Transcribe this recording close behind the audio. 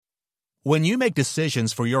When you make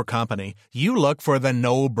decisions for your company, you look for the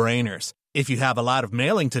no-brainers. If you have a lot of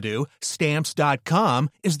mailing to do,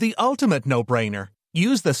 Stamps.com is the ultimate no-brainer.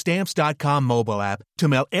 Use the Stamps.com mobile app to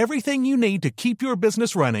mail everything you need to keep your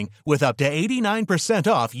business running with up to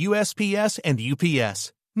 89% off USPS and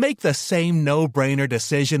UPS. Make the same no-brainer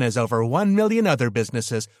decision as over 1 million other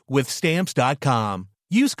businesses with Stamps.com.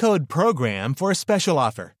 Use code PROGRAM for a special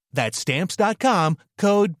offer. That's Stamps.com,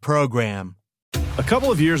 code PROGRAM. A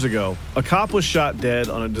couple of years ago, a cop was shot dead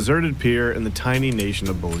on a deserted pier in the tiny nation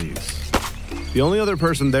of Belize. The only other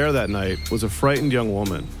person there that night was a frightened young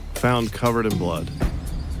woman, found covered in blood.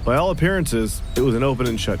 By all appearances, it was an open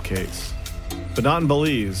and shut case. But not in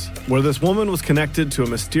Belize, where this woman was connected to a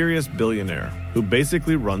mysterious billionaire who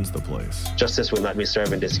basically runs the place. Justice will not be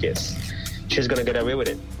served in this case. She's gonna get away with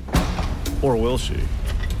it. Or will she?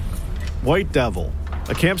 White Devil,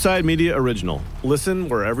 a Campside Media original. Listen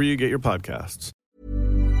wherever you get your podcasts.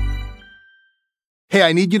 Hey,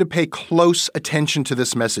 I need you to pay close attention to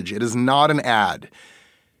this message. It is not an ad.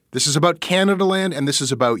 This is about Canadaland, and this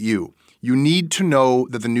is about you. You need to know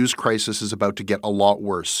that the news crisis is about to get a lot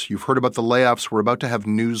worse. You've heard about the layoffs. We're about to have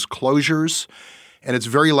news closures, and it's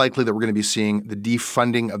very likely that we're going to be seeing the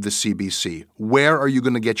defunding of the CBC. Where are you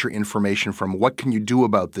going to get your information from? What can you do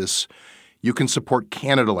about this? You can support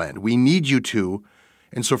Canadaland. We need you to.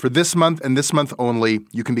 And so for this month and this month only,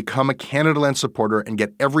 you can become a Canadaland supporter and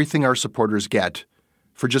get everything our supporters get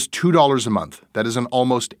for just $2 a month. That is an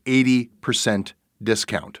almost 80%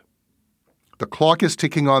 discount. The clock is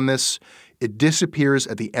ticking on this. It disappears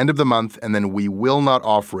at the end of the month, and then we will not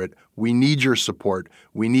offer it. We need your support.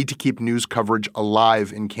 We need to keep news coverage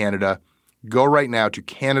alive in Canada. Go right now to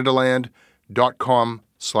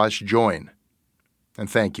canadaland.com/join. And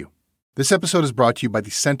thank you. This episode is brought to you by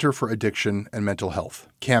the Centre for Addiction and Mental Health,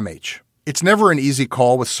 CAMH. It's never an easy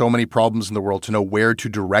call with so many problems in the world to know where to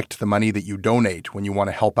direct the money that you donate when you want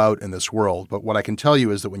to help out in this world. But what I can tell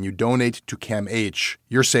you is that when you donate to CAMH,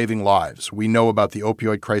 you're saving lives. We know about the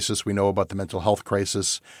opioid crisis. We know about the mental health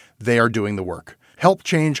crisis. They are doing the work. Help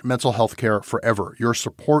change mental health care forever. Your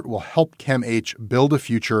support will help CAMH build a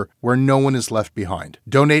future where no one is left behind.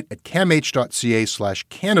 Donate at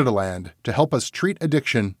camh.ca/Canadaland to help us treat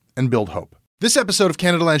addiction and build hope. This episode of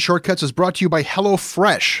Canadaland Shortcuts is brought to you by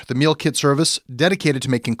HelloFresh, the meal kit service dedicated to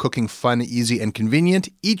making cooking fun, easy, and convenient.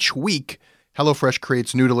 Each week, HelloFresh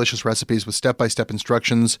creates new delicious recipes with step-by-step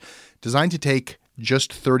instructions designed to take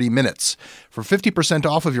just 30 minutes. For 50%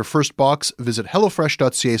 off of your first box, visit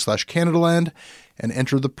hellofresh.ca/Canadaland and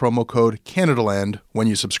enter the promo code Canadaland when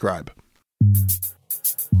you subscribe.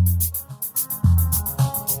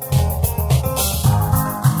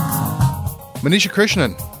 Manisha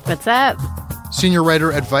Krishnan. What's up? Senior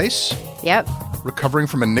writer at Vice. Yep. Recovering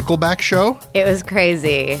from a Nickelback show. It was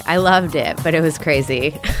crazy. I loved it, but it was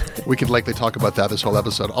crazy. We could likely talk about that this whole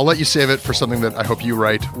episode. I'll let you save it for something that I hope you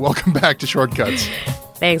write. Welcome back to Shortcuts.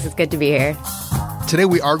 Thanks. It's good to be here. Today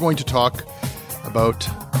we are going to talk about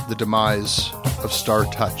the demise of Star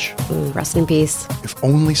Touch. Rest in peace. If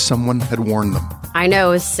only someone had warned them. I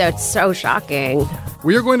know. It was so shocking.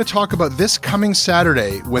 We are going to talk about this coming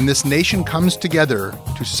Saturday when this nation comes together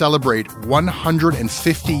to celebrate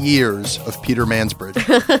 150 years of Peter Mansbridge.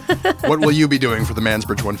 What will you be doing for the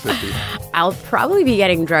Mansbridge 150? I'll probably be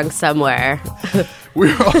getting drunk somewhere.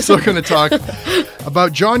 We're also going to talk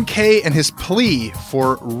about John Kay and his plea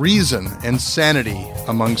for reason and sanity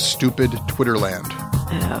among stupid Twitterland.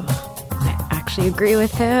 Oh, I actually agree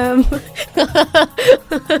with him.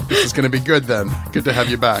 This is going to be good then. Good to have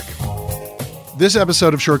you back. This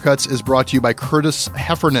episode of Shortcuts is brought to you by Curtis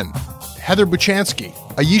Heffernan, Heather Buchansky,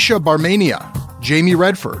 Ayesha Barmania, Jamie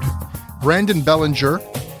Redford, Brandon Bellinger,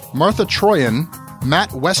 Martha Troyan,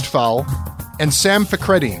 Matt Westphal, and Sam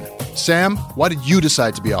Fakreddine. Sam, why did you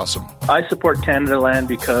decide to be awesome? I support Canadaland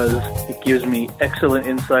because it gives me excellent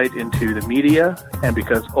insight into the media and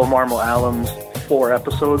because Omar Muallim's 4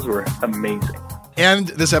 episodes were amazing. And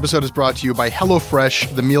this episode is brought to you by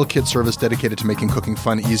HelloFresh, the meal kit service dedicated to making cooking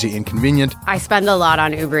fun, easy, and convenient. I spend a lot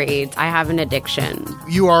on Uber Eats. I have an addiction.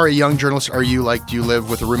 You are a young journalist. Are you do you live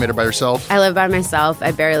with a roommate or by yourself? I live by myself.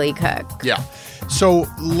 I barely cook. Yeah. So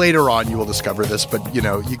later on you will discover this, but you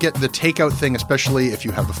get the takeout thing, especially if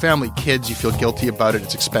you have a family, kids, you feel guilty about it.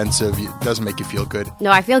 It's expensive. It doesn't make you feel good.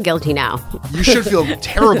 No, I feel guilty now. You should feel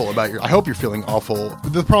terrible about I hope you're feeling awful.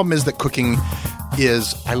 The problem is that cooking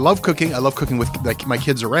I love cooking. I love cooking with my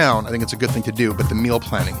kids around. I think it's a good thing to do, but the meal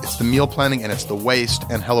planning. It's the meal planning and it's the waste,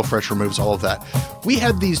 and HelloFresh removes all of that. We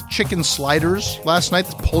had these chicken sliders last night,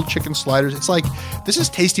 these pulled chicken sliders. It's like, this is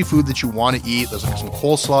tasty food that you want to eat. There's some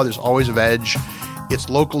coleslaw. There's always veg. It's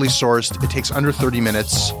locally sourced. It takes under 30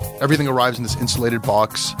 minutes. Everything arrives in this insulated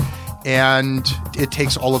box. and it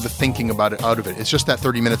takes all of the thinking about it out of it. It's just that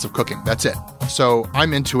 30 minutes of cooking. That's it. So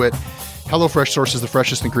I'm into it. HelloFresh sources the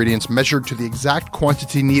freshest ingredients measured to the exact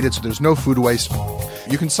quantity needed, so there's no food waste.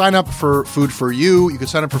 You can sign up for food for you. You can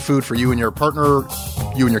sign up for food for you and your partner,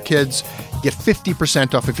 you and your kids. Get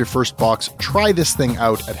 50% off of your first box. Try this thing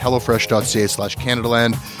out at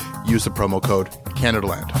hellofresh.ca/Canadaland. Use the promo code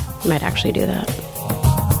Canadaland. Might actually do that.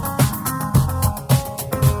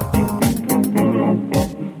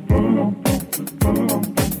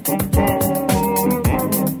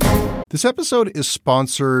 This episode is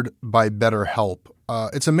sponsored by BetterHelp.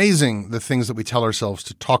 It's amazing the things that we tell ourselves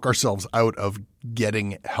to talk ourselves out of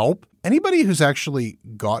getting help. Anybody who's actually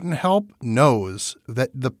gotten help knows that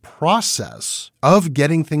the process of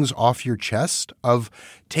getting things off your chest, of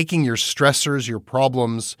taking your stressors, your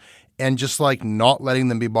problems, and just like not letting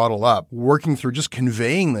them be bottled up, working through just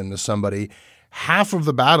conveying them to somebody, half of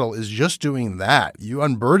the battle is just doing that. You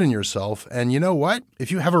unburden yourself. And you know what? If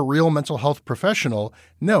you have a real mental health professional,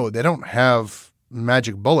 no, they don't have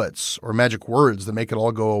magic bullets or magic words that make it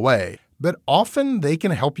all go away. But often they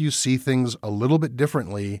can help you see things a little bit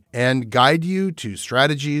differently and guide you to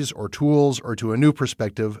strategies or tools or to a new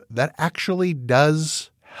perspective that actually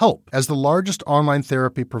does help. As the largest online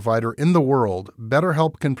therapy provider in the world,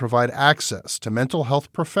 BetterHelp can provide access to mental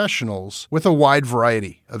health professionals with a wide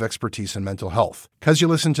variety of expertise in mental health. Because you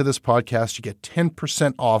listen to this podcast, you get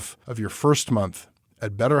 10% off of your first month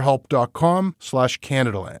at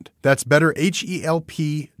betterhelp.com/Canadaland. That's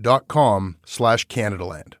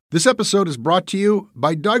betterhelp.com/Canadaland. This episode is brought to you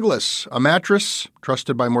by Douglas, a mattress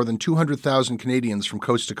trusted by more than 200,000 Canadians from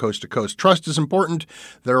coast to coast to coast. Trust is important.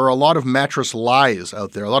 There are a lot of mattress lies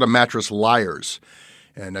out there, a lot of mattress liars.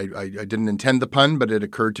 And I didn't intend the pun, but it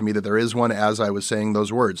occurred to me that there is one as I was saying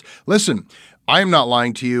those words. Listen, I am not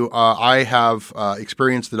lying to you. I have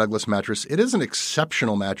experienced the Douglas mattress. It is an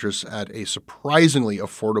exceptional mattress at a surprisingly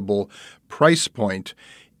affordable price point.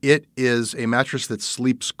 It is a mattress that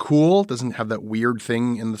sleeps cool, doesn't have that weird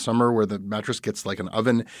thing in the summer where the mattress gets like an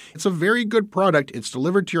oven. It's a very good product. It's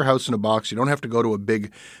delivered to your house in a box. You don't have to go to a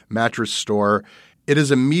big mattress store. It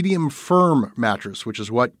is a medium firm mattress, which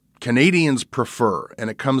is what Canadians prefer, and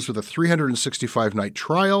it comes with a 365-night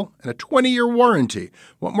trial and a 20-year warranty.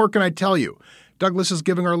 What more can I tell you? Douglas is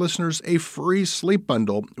giving our listeners a free sleep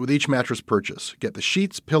bundle with each mattress purchase. Get the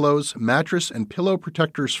sheets, pillows, mattress, and pillow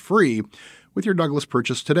protectors free with your Douglas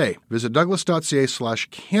purchase today. Visit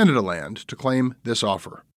douglas.ca/Canadaland to claim this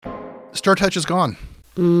offer. StarTouch is gone.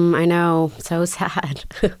 I know. So sad.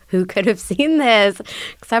 Who could have seen this?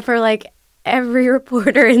 Except for every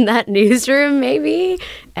reporter in that newsroom, maybe,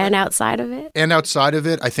 and outside of it. And outside of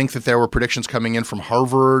it, I think that there were predictions coming in from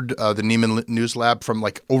Harvard, the Neiman News Lab from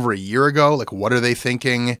over a year ago. What are they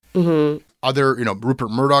thinking? Mm-hmm. Other, Rupert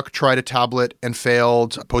Murdoch tried a tablet and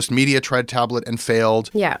failed. Postmedia tried a tablet and failed.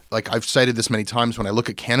 Yeah. I've cited this many times. When I look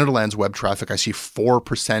at Canadaland's web traffic, I see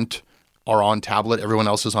 4% are on tablet. Everyone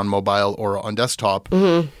else is on mobile or on desktop.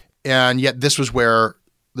 Mm-hmm. And yet this was where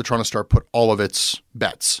the Toronto Star put all of its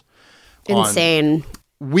bets. Insane.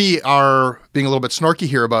 We are being a little bit snarky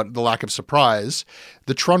here about the lack of surprise.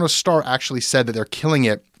 The Toronto Star actually said that they're killing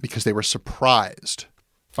it because they were surprised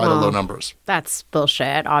by the low numbers. That's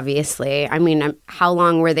bullshit, obviously. I mean, how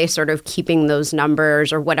long were they sort of keeping those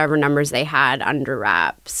numbers or whatever numbers they had under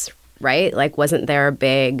wraps, right? Wasn't there a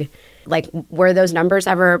big... were those numbers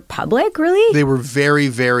ever public, really? They were very,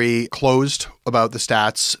 very closed about the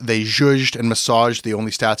stats. They zhuzhed and massaged the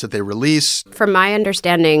only stats that they released. From my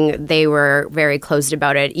understanding, they were very closed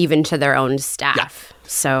about it, even to their own staff. Yeah.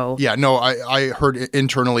 So... Yeah, no, I heard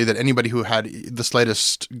internally that anybody who had the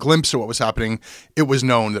slightest glimpse of what was happening, it was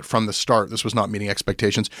known that from the start this was not meeting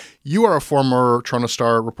expectations. You are a former Toronto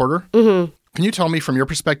Star reporter. Mm-hmm. Can you tell me from your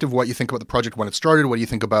perspective what you think about the project when it started? What do you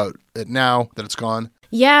think about it now that it's gone?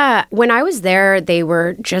 Yeah, when I was there, they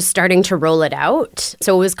were just starting to roll it out.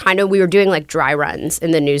 So it was we were doing dry runs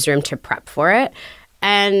in the newsroom to prep for it.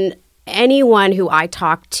 And anyone who I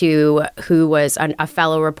talked to who was a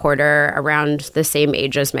fellow reporter around the same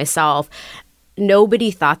age as myself, nobody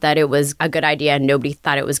thought that it was a good idea and nobody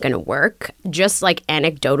thought it was going to work. Just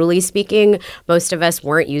anecdotally speaking, most of us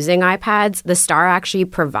weren't using iPads. The Star actually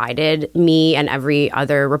provided me and every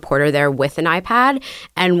other reporter there with an iPad.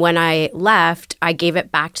 And when I left, I gave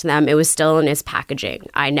it back to them. It was still in its packaging.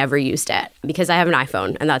 I never used it because I have an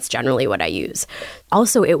iPhone and that's generally what I use.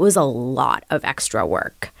 Also, it was a lot of extra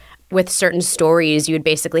work. With certain stories, you would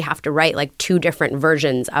basically have to write 2 different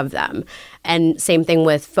versions of them. And same thing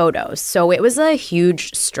with photos. So it was a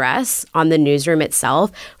huge stress on the newsroom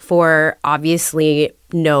itself for obviously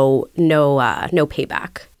no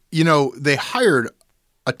payback. They hired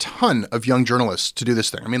a ton of young journalists to do this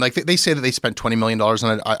thing. I mean, like they say that they spent $20 million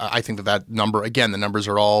on it. I think that number, again, the numbers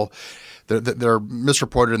are all, they're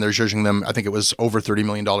misreported and they're judging them. I think it was over $30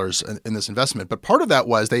 million in this investment. But part of that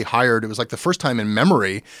was they hired, it was like the first time in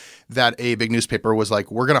memory that a big newspaper was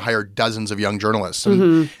like, we're going to hire dozens of young journalists.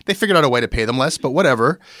 And they figured out a way to pay them less, but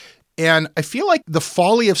whatever. And I feel like the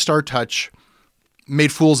folly of StarTouch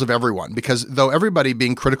made fools of everyone, because though everybody,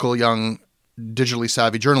 being critical young digitally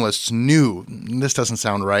savvy journalists, knew this doesn't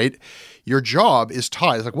sound right, your job is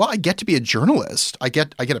tied. It's like, well, I get to be a journalist. I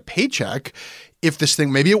get a paycheck. If this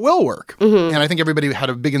thing, maybe it will work. And I think everybody had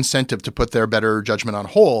a big incentive to put their better judgment on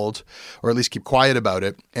hold, or at least keep quiet about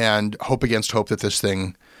it, and hope against hope that this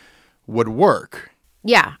thing would work.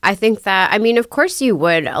 Yeah, I think that, I mean, of course you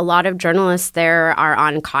would. A lot of journalists there are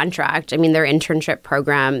on contract. I mean, their internship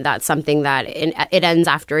program, that's something that it ends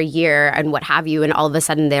after a year and what have you. And all of a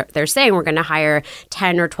sudden they're saying we're going to hire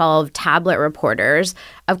 10 or 12 tablet reporters.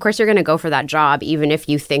 Of course, you're going to go for that job, even if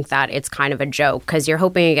you think that it's kind of a joke, because you're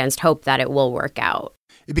hoping against hope that it will work out.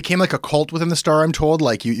 It became like a cult within the Star, I'm told.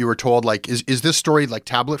 Like you were told, like, is this story like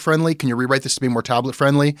tablet friendly? Can you rewrite this to be more tablet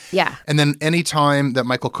friendly? Yeah. And then any time that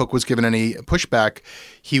Michael Cook was given any pushback,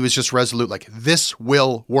 he was just resolute, like, this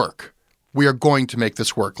will work. We are going to make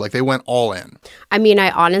this work. Like, they went all in. I mean,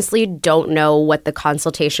 I honestly don't know what the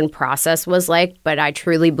consultation process was like, but I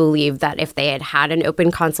truly believe that if they had had an open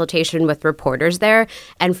consultation with reporters there,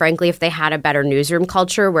 and frankly, if they had a better newsroom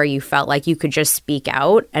culture where you felt like you could just speak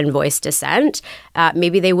out and voice dissent,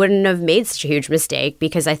 maybe they wouldn't have made such a huge mistake,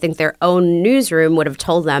 because I think their own newsroom would have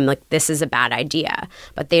told them, like, this is a bad idea.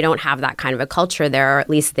 But they don't have that kind of a culture there, or at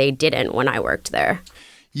least they didn't when I worked there.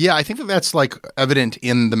 Yeah, I think that that's like evident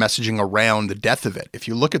in the messaging around the death of it. If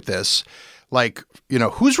you look at this, like, you know,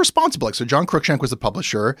 who's responsible? Like, so John Cruikshank was the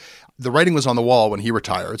publisher. The writing was on the wall when he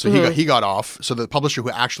retired. So he got off. So the publisher who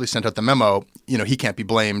actually sent out the memo, you know, he can't be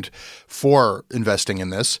blamed for investing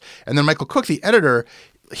in this. And then Michael Cook, the editor,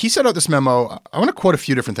 he sent out this memo. I want to quote a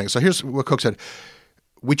few different things. So here's what Cook said.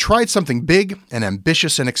 We tried something big and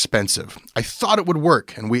ambitious and expensive. I thought it would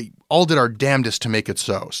work, and we all did our damnedest to make it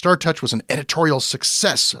so. StarTouch was an editorial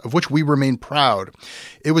success, of which we remain proud.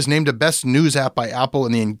 It was named a best news app by Apple,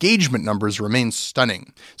 and the engagement numbers remain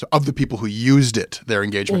stunning. So of the people who used it, their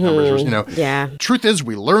engagement numbers, you know. Yeah. Truth is,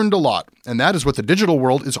 we learned a lot, and that is what the digital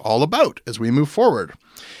world is all about as we move forward.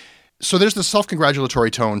 So there's this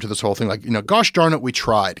self-congratulatory tone to this whole thing. Like, you know, gosh darn it, we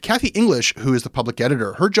tried. Kathy English, who is the public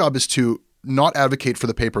editor, her job is to not advocate for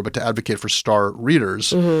the paper, but to advocate for Star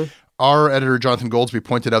readers. Our editor, Jonathan Goldsby,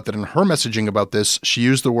 pointed out that in her messaging about this, she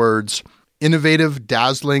used the words innovative,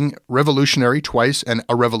 dazzling, revolutionary twice, and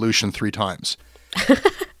a revolution 3 times.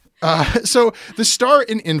 So the Star,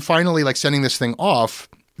 in finally like sending this thing off,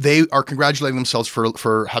 they are congratulating themselves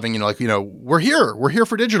for having, you know, like, you know, we're here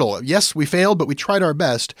for digital. Yes, we failed, but we tried our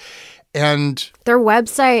best. And their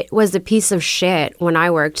website was a piece of shit when I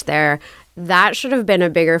worked there. That should have been a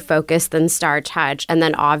bigger focus than StarTouch, and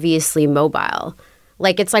then obviously mobile.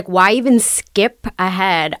 Like, it's like, why even skip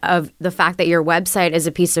ahead of the fact that your website is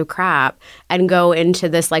a piece of crap and go into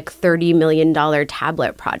this like $30 million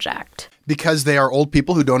tablet project? Because they are old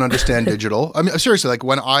people who don't understand digital. I mean, seriously, like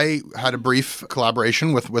when I had a brief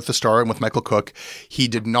collaboration with the Star and with Michael Cook, he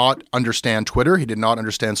did not understand Twitter. He did not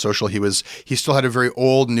understand social. He still had a very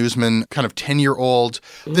old newsman, kind of 10-year-old.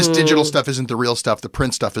 This digital stuff isn't the real stuff. The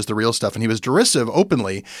print stuff is the real stuff. And he was derisive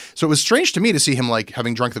openly. So it was strange to me to see him like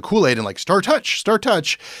having drunk the Kool-Aid and like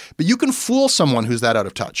StarTouch. But you can fool someone who's that out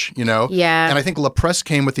of touch, you know? Yeah. And I think La Presse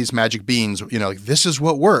came with these magic beans, you know, like, this is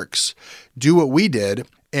what works. Do what we did.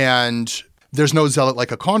 And there's no zealot like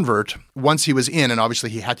a convert. Once he was in, and obviously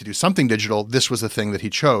he had to do something digital, this was the thing that he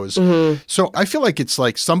chose. So I feel like it's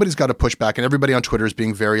like somebody's got to push back, and everybody on Twitter is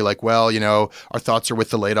being very like, well, you know, our thoughts are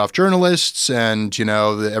with the laid off journalists, and, you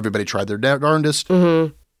know, everybody tried their darndest.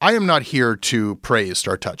 I am not here to praise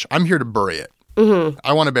StarTouch. I'm here to bury it.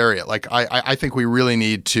 I want to bury it. Like, I think we really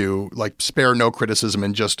need to like spare no criticism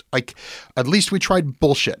and just like, at least we tried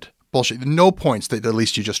bullshit. No points that at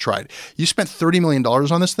least you just tried. You spent $30 million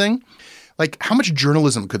on this thing. Like, how much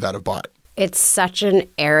journalism could that have bought? It's such an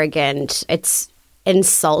arrogant, it's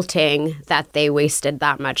insulting that they wasted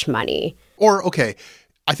that much money. Or, okay,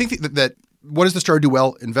 I think that what does the Star do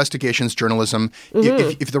well? Investigations, journalism.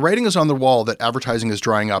 If the writing is on the wall that advertising is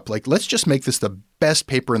drying up, like, let's just make this the best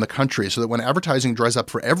paper in the country so that when advertising dries up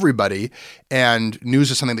for everybody and news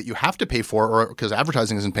is something that you have to pay for, or because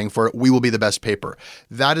advertising isn't paying for it, we will be the best paper.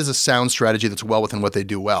 That is a sound strategy that's well within what they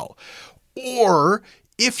do well. Or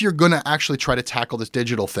if you're going to actually try to tackle this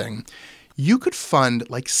digital thing, you could fund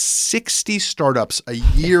like 60 startups a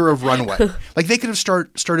year of runway. Like, they could have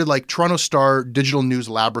started like Toronto Star Digital News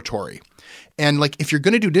Laboratory. And like, if you're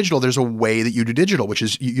going to do digital, there's a way that you do digital, which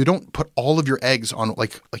is you don't put all of your eggs on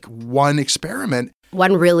like one experiment.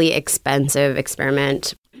 One really expensive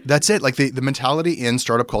experiment. That's it. Like the mentality in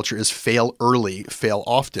startup culture is fail early, fail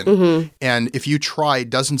often. And if you try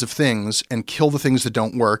dozens of things and kill the things that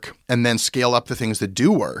don't work and then scale up the things that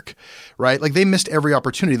do work, right? Like they missed every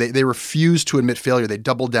opportunity. They refused to admit failure. They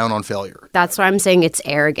doubled down on failure. That's why I'm saying it's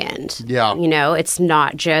arrogant. Yeah. You know, it's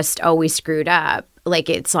not just, oh, we screwed up. Like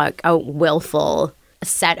it's like a willful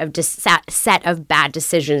set of bad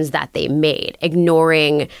decisions that they made,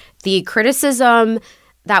 ignoring the criticism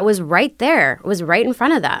that was right there. It was right in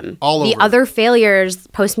front of them. The other failures,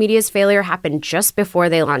 Postmedia's failure happened just before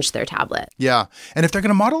they launched their tablet. Yeah. And if they're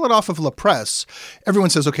going to model it off of La Presse,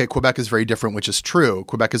 everyone says, okay, Quebec is very different, which is true.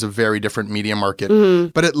 Quebec is a very different media market.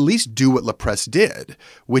 But at least do what La Presse did,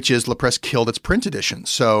 which is La Presse killed its print edition.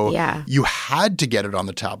 So you had to get it on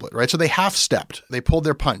the tablet, right? So they half-stepped. They pulled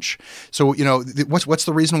their punch. So, you know, what's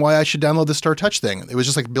the reason why I should download the StarTouch thing? It was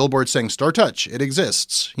just like Billboard saying, StarTouch, it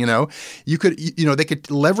exists, you know? They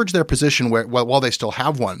could leverage their position while they still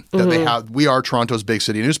have one that they have. We are Toronto's big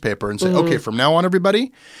city newspaper, and say, okay, from now on,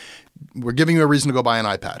 everybody, we're giving you a reason to go buy an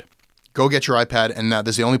iPad. Go get your iPad, and now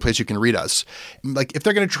this is the only place you can read us. Like, if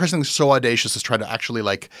they're going to try something so audacious as try to actually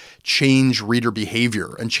like change reader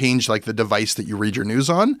behavior and change like the device that you read your news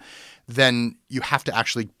on, then you have to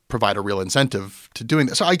actually provide a real incentive to doing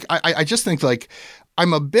that. So I just think like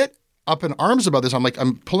I'm a bit up in arms about this.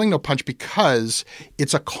 I'm pulling no punch because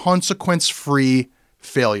it's a consequence-free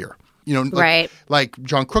failure. You know, like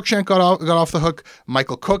John Cruikshank got off the hook.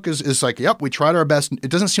 Michael Cook is like, yep, we tried our best. It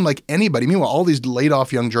doesn't seem like anybody. Meanwhile, all these laid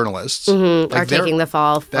off young journalists are taking the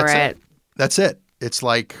fall for it. That's it. It's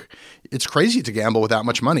like, it's crazy to gamble with that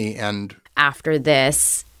much money. And after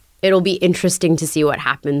this, it'll be interesting to see what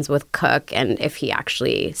happens with Cook and if he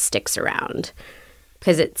actually sticks around.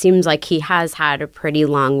 Because it seems like he has had a pretty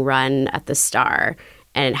long run at the Star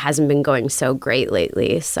and it hasn't been going so great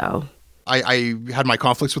lately. So I had my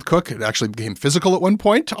conflicts with Cook. It actually became physical at one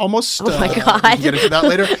point, almost. Oh, my God. We can get into that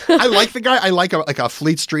later. I like the guy. I like a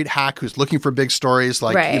Fleet Street hack who's looking for big stories,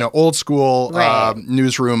 like, you know, old school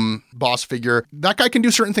newsroom boss figure. That guy can do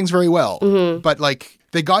certain things very well. But, like,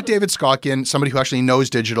 they got David Scotkin, somebody who actually knows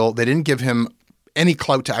digital. They didn't give him any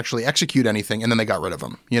clout to actually execute anything, and then they got rid of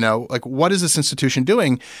him. You know, like, what is this institution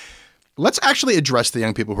doing? Let's actually address the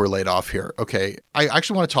young people who are laid off here, okay? I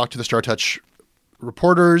actually want to talk to the StarTouch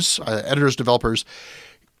reporters, editors, developers.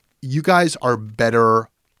 You guys are better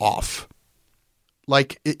off.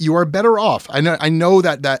 Like, you are better off. I know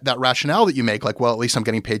that rationale that you make, like, well, at least I'm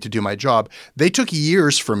getting paid to do my job. They took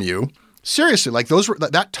years from you. Seriously, like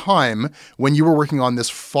that time when you were working on this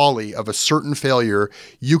folly of a certain failure,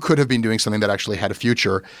 you could have been doing something that actually had a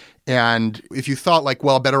future. And if you thought like,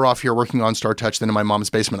 well, better off here working on StarTouch than in my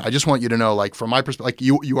mom's basement, I just want you to know, like, from my perspective, like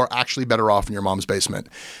you are actually better off in your mom's basement.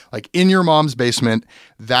 Like, in your mom's basement,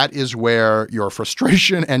 that is where your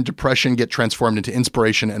frustration and depression get transformed into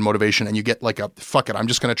inspiration and motivation. And you get like fuck it, I'm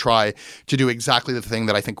just going to try to do exactly the thing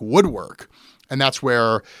that I think would work. And that's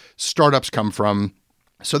where startups come from.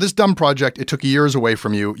 So this dumb project, it took years away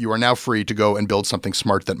from you. You are now free to go and build something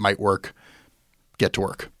smart that might work. Get to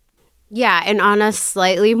work. Yeah, and on a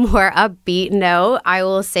slightly more upbeat note, I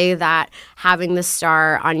will say that having the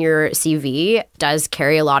Star on your CV does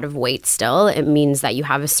carry a lot of weight still. It means that you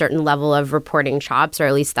have a certain level of reporting chops, or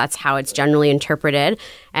at least that's how it's generally interpreted.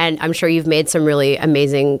 And I'm sure you've made some really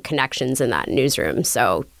amazing connections in that newsroom.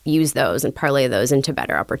 So use those and parlay those into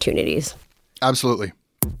better opportunities. Absolutely.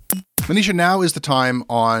 Manisha, now is the time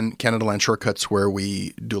on Canada Land Shortcuts where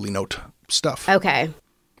we duly note stuff. Okay.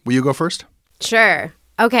 Will you go first? Sure.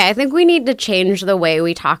 Okay, I think we need to change the way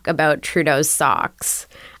we talk about Trudeau's socks.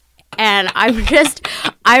 And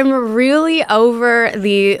I'm really over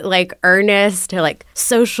the like earnest like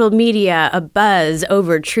social media, a buzz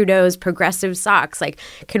over Trudeau's progressive socks. Like,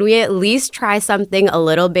 can we at least try something a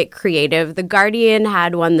little bit creative? The Guardian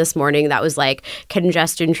had one this morning that was like, can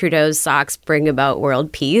Justin Trudeau's socks bring about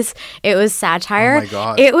world peace? It was satire. Oh my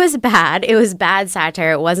God. It was bad. It was bad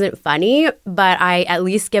satire. It wasn't funny, but I at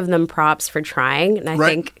least give them props for trying. And I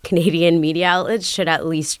think Canadian media outlets should at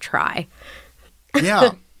least try.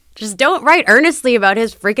 Yeah. Just don't write earnestly about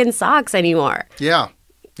his freaking socks anymore. Yeah.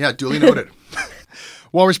 Yeah, duly noted.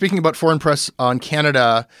 While we're speaking about foreign press on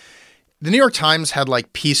Canada, the New York Times had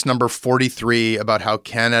like piece number 43 about how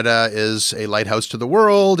Canada is a lighthouse to the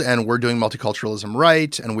world and we're doing multiculturalism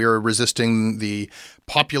right and we're resisting the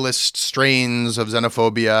populist strains of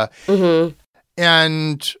xenophobia.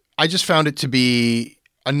 And I just found it to be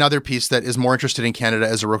another piece that is more interested in Canada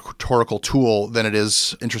as a rhetorical tool than it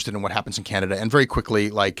is interested in what happens in Canada. And very quickly,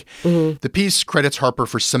 the piece credits Harper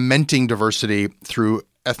for cementing diversity through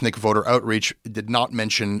ethnic voter outreach. It did not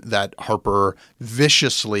mention that Harper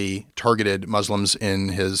viciously targeted Muslims in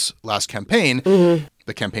his last campaign.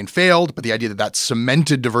 The campaign failed, but the idea that that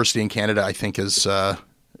cemented diversity in Canada, I think, is a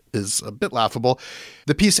bit laughable.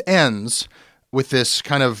 The piece ends with this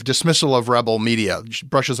kind of dismissal of Rebel Media. She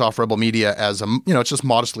brushes off Rebel Media as it's just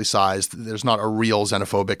modestly sized. There's not a real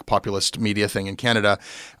xenophobic populist media thing in Canada.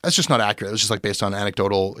 That's just not accurate. It's just based on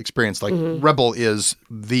anecdotal experience. Rebel is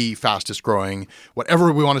the fastest growing,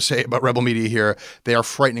 whatever we want to say about Rebel Media here, they are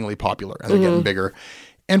frighteningly popular and they're getting bigger.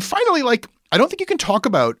 And finally, I don't think you can talk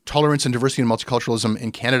about tolerance and diversity and multiculturalism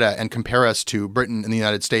in Canada and compare us to Britain and the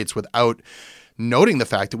United States without noting the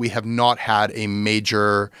fact that we have not had a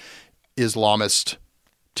major Islamist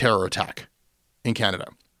terror attack in Canada.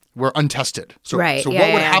 We're untested. So what would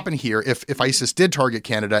happen here if ISIS did target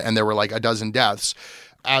Canada and there were a dozen deaths,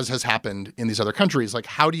 as has happened in these other countries?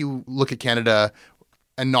 How do you look at Canada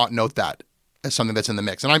and not note that as something that's in the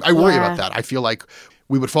mix? And I worry about that. I feel like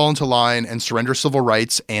we would fall into line and surrender civil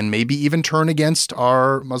rights and maybe even turn against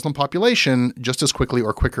our Muslim population just as quickly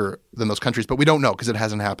or quicker than those countries. But we don't know because it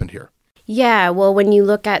hasn't happened here. Yeah, well, when you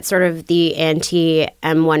look at sort of the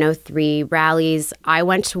anti-M103 rallies, I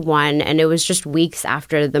went to one and it was just weeks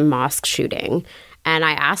after the mosque shooting. And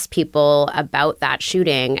I asked people about that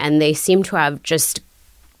shooting and they seem to have just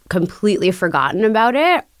completely forgotten about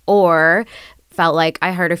it or felt like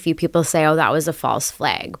I heard a few people say, oh, that was a false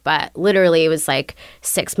flag. But literally it was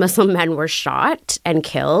 6 Muslim men were shot and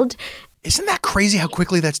killed. Isn't that crazy how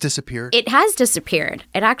quickly that's disappeared? It has disappeared.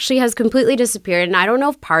 It actually has completely disappeared. And I don't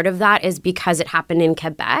know if part of that is because it happened in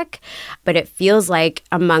Quebec, but it feels like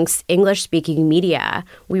amongst English-speaking media,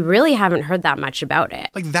 we really haven't heard that much about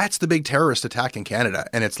it. That's the big terrorist attack in Canada.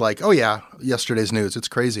 And it's oh yeah, yesterday's news. It's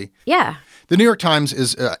crazy. Yeah. The New York Times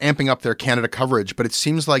is amping up their Canada coverage, but it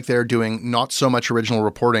seems like they're doing not so much original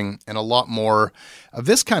reporting and a lot more of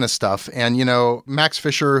this kind of stuff. And, Max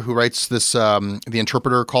Fisher, who writes this The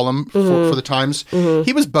Interpreter column for the Times,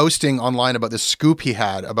 he was boasting online about this scoop he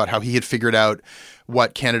had about how he had figured out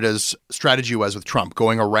what Canada's strategy was with Trump,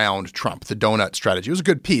 going around Trump, the donut strategy. It was a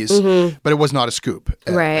good piece, but it was not a scoop.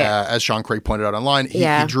 Right. As Sean Craig pointed out online, he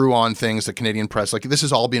drew on things that Canadian press, this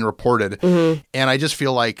is all being reported. And I just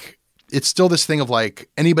feel like it's still this thing of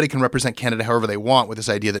anybody can represent Canada however they want, with this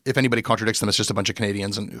idea that if anybody contradicts them, it's just a bunch of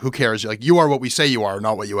Canadians and who cares? You are what we say you are,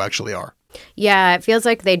 not what you actually are. Yeah, it feels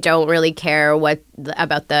like they don't really care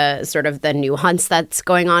about the sort of the nuance that's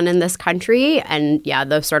going on in this country. And yeah,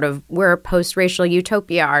 the sort of we're post-racial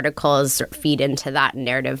utopia articles feed into that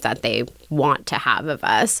narrative that they want to have of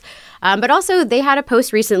us. But also they had a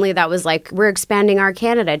post recently that was we're expanding our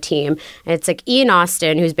Canada team. And it's Ian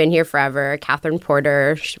Austin, who's been here forever, Catherine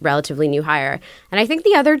Porter, relatively new hire. And I think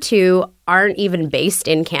the other two aren't even based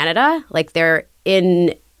in Canada. They're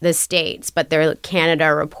in the States, but they're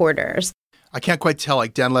Canada reporters. I can't quite tell.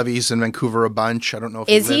 Dan Levy's in Vancouver a bunch. I don't know if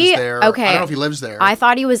he lives there. Okay. I don't know if he lives there. I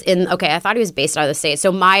thought he was I thought he was based out of the States.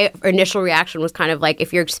 So my initial reaction was kind of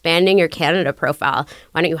if you're expanding your Canada profile,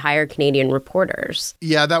 why don't you hire Canadian reporters?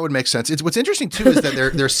 Yeah, that would make sense. What's interesting too is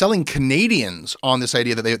that they're selling Canadians on this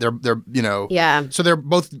idea that they're Yeah. So they're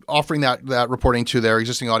both offering that reporting to their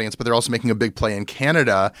existing audience, but they're also making a big play in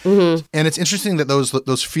Canada. And it's interesting that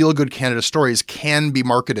those feel good Canada stories can be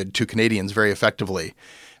marketed to Canadians very effectively.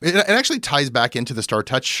 It actually ties back into the Star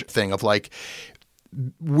Touch thing of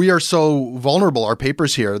we are so vulnerable, our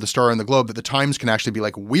papers here, the Star and the Globe, that the Times can actually be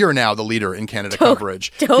we are now the leader in Canada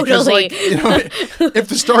coverage. Totally. Because, if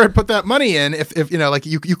the Star had put that money in, if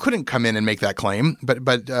you couldn't come in and make that claim, but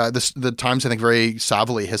the Times, I think, very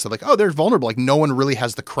savvily has said oh, they're vulnerable. No one really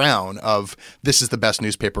has the crown of this is the best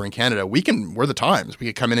newspaper in Canada. We're the Times. We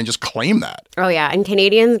could come in and just claim that. Oh yeah, and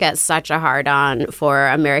Canadians get such a hard on for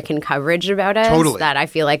American coverage about us that I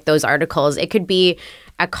feel those articles, it could be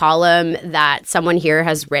a column that someone here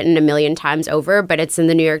has written 1 million times over, but it's in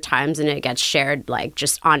the New York Times and it gets shared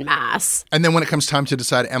just en masse. And then when it comes time to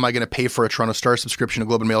decide, am I going to pay for a Toronto Star subscription, a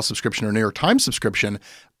Globe and Mail subscription, or a New York Times subscription,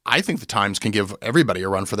 I think the Times can give everybody a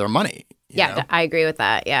run for their money. You know? I agree with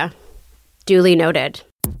that. Yeah. Duly noted.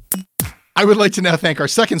 I would like to now thank our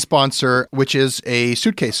second sponsor, which is a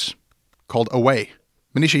suitcase called Away.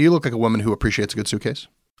 Manisha, you look like a woman who appreciates a good suitcase.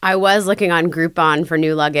 I was looking on Groupon for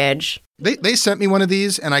new luggage. They sent me one of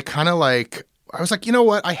these and I kind of I was you know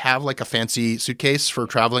what? I have a fancy suitcase for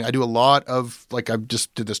traveling. I do a lot of I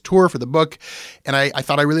just did this tour for the book and I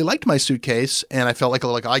thought I really liked my suitcase and I felt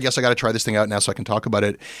I guess I got to try this thing out now so I can talk about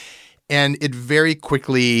it. And it very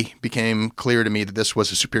quickly became clear to me that this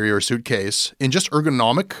was a superior suitcase in just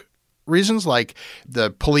ergonomic reasons. Like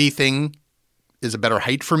the pulley thing is a better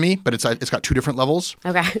height for me, but it's got 2 different levels.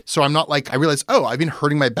 Okay. So I'm not like, I realized, I've been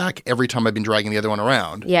hurting my back every time I've been dragging the other one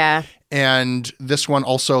around. Yeah. And this one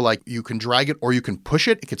also, like, you can drag it or you can push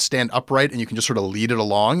it. It could stand upright and you can just sort of lead it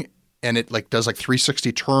along. And it like does like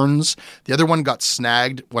 360 turns. The other one got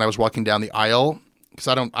snagged when I was walking down the aisle because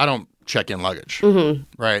I don't check in luggage.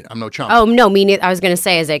 Right? I'm no chump. Oh, no, me neither. I was going to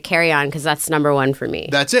say, is it carry-on? Because that's number one for me.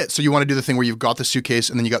 That's it. So you want to do the thing where you've got the suitcase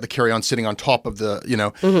and then you got the carry-on sitting on top of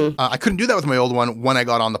the, I couldn't do that with my old one when I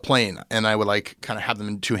got on the plane. And I would like kind of have them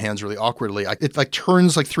in 2 hands really awkwardly. It like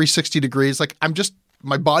turns like 360 degrees. Like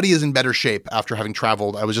my body is in better shape after having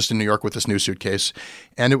traveled. I was just in New York with this new suitcase,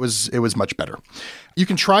 and it was much better. You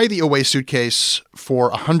can try the Away suitcase for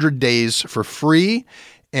 100 days for free,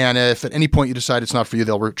 and if at any point you decide it's not for you,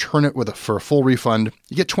 they'll return it for a full refund.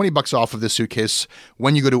 You get $20 off of this suitcase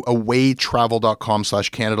when you go to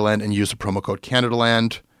awaytravel.com/Canadaland and use the promo code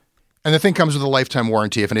Canadaland. And the thing comes with a lifetime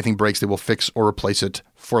warranty. If anything breaks, they will fix or replace it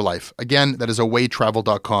for life. Again, that is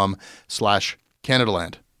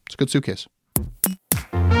awaytravel.com/Canadaland. It's a good suitcase.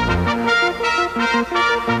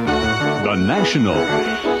 The National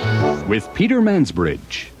with Peter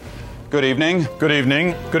Mansbridge. Good evening. Good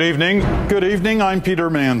evening. Good evening. Good evening. I'm Peter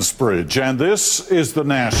Mansbridge, and this is The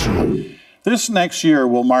National. This next year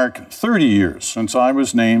will mark 30 years since I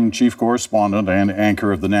was named chief correspondent and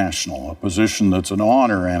anchor of The National, a position that's an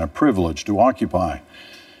honor and a privilege to occupy.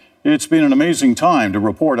 It's been an amazing time to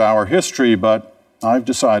report our history, but I've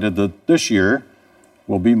decided that this year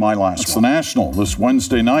will be my last one. The National this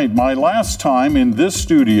Wednesday night, my last time in this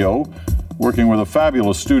studio, working with a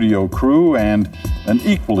fabulous studio crew and an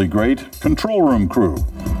equally great control room crew.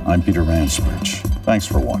 I'm Peter Mansbridge. Thanks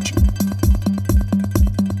for watching.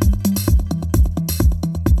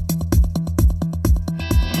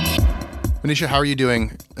 Manisha, how are you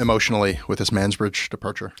doing emotionally with this Mansbridge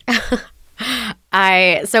departure?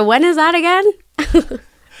 So when is that again?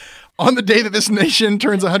 On the day that this nation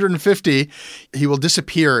turns 150, he will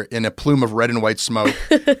disappear in a plume of red and white smoke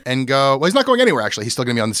and go, well, he's not going anywhere, actually. He's still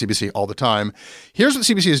going to be on the CBC all the time. Here's what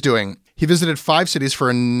CBC is doing. He visited 5 cities for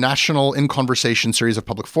a national In Conversation series of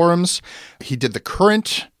public forums. He did the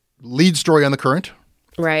Current, lead story on the Current.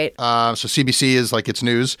 Right. So CBC is like its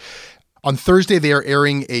news. On Thursday, they are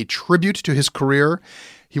airing a tribute to his career.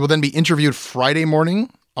 He will then be interviewed Friday morning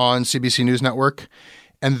on CBC News Network.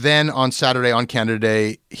 And then on Saturday, on Canada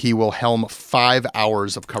Day, he will helm 5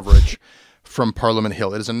 hours of coverage from Parliament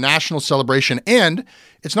Hill. It is a national celebration. And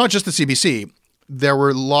it's not just the CBC. There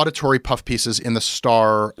were laudatory puff pieces in the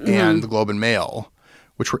Star and the Globe and Mail,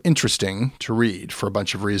 which were interesting to read for a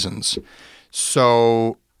bunch of reasons.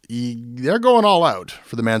 So they're going all out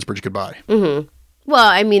for the Mansbridge goodbye. Mm-hmm. Well,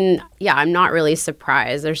 I mean, yeah, I'm not really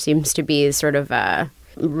surprised. There seems to be sort of a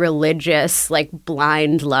religious, like,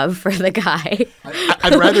 blind love for the guy.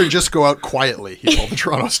 I'd rather just go out quietly, he told the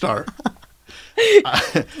Toronto Star.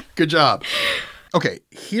 Good job. Okay,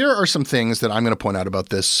 here are some things that I'm going to point out about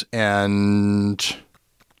this, and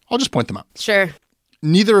I'll just point them out. Sure.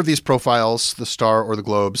 Neither of these profiles, the Star or the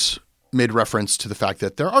Globes, made reference to the fact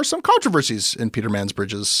that there are some controversies in Peter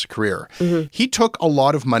Mansbridge's career. Mm-hmm. He took a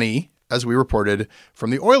lot of money, as we reported, from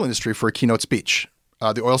the oil industry for a keynote speech.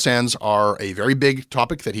 The oil sands are a very big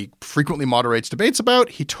topic that he frequently moderates debates about.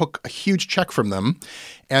 He took a huge check from them.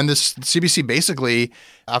 And this CBC basically,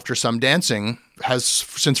 after some dancing, has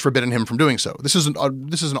since forbidden him from doing so. This is an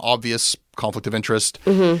obvious conflict of interest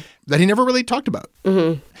that he never really talked about.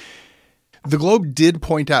 Mm-hmm. The Globe did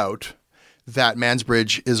point out that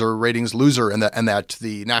Mansbridge is a ratings loser and that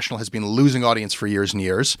the National has been losing audience for years and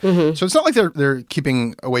years. Mm-hmm. So it's not like they're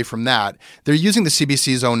keeping away from that. They're using the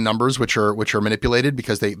CBC's own numbers, which are manipulated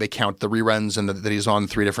because they count the reruns and that he's on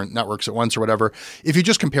 3 different networks at once or whatever. If you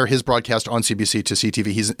just compare his broadcast on CBC to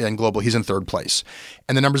CTV and Global, he's in 3rd place.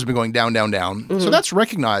 And the numbers have been going down, down, down. Mm-hmm. So that's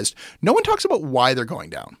recognized. No one talks about why they're going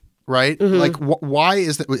down. Right? Mm-hmm. Like, why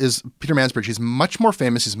is Peter Mansbridge? He's much more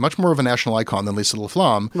famous. He's much more of a national icon than Lisa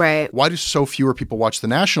Laflamme. Right. Why do so fewer people watch the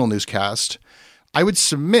national newscast? I would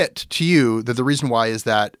submit to you that the reason why is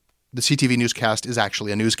that the CTV newscast is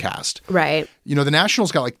actually a newscast. Right. You know, the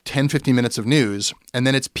National's got like 10, 15 minutes of news, and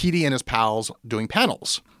then it's PD and his pals doing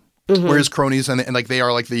panels. Mm-hmm. Whereas cronies and like they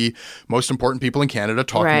are like the most important people in Canada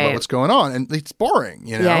talking about what's going on. And it's boring,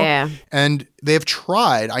 you know? Yeah. And they have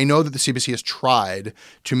tried, I know that the CBC has tried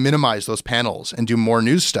to minimize those panels and do more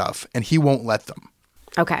news stuff, and he won't let them.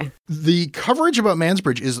 Okay. The coverage about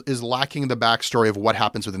Mansbridge is lacking the backstory of what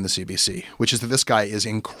happens within the CBC, which is that this guy is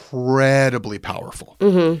incredibly powerful.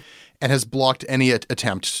 Mm-hmm. and has blocked any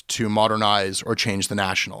attempt to modernize or change the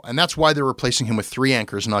National. And that's why they're replacing him with 3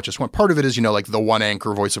 anchors, not just one. Part of it is, like the one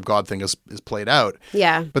anchor voice of God thing is played out.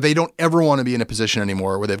 Yeah. But they don't ever want to be in a position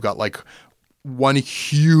anymore where they've got like one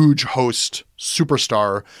huge host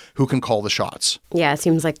superstar who can call the shots. Yeah, it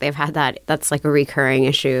seems like they've had that. That's like a recurring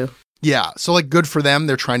issue. Yeah. So like good for them.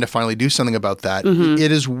 They're trying to finally do something about that. Mm-hmm.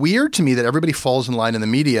 It is weird to me that everybody falls in line in the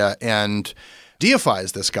media and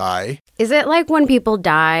deifies this guy. Is it like when people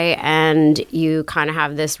die and you kind of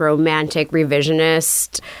have this romantic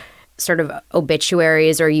revisionist sort of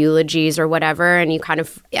obituaries or eulogies or whatever, and you kind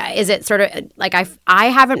of, is it sort of like I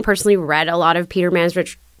haven't personally read a lot of Peter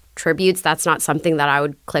Mansbridge tributes. That's not something that I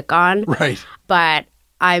would click on. Right. But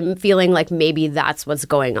I'm feeling like maybe that's what's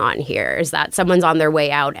going on here, is that someone's on their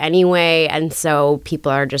way out anyway, and so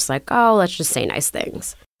people are just like, oh, let's just say nice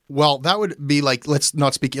things. Well, that would be like, let's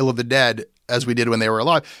not speak ill of the dead as we did when they were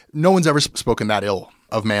alive. No one's ever spoken that ill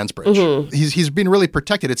of Mansbridge. Mm-hmm. He's been really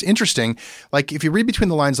protected. It's interesting. Like if you read between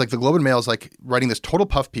the lines, like the Globe and Mail is like writing this total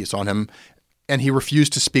puff piece on him, and he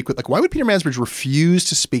refused to speak with, like, why would Peter Mansbridge refuse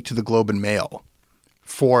to speak to the Globe and Mail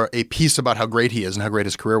for a piece about how great he is and how great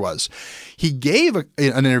his career was? He gave an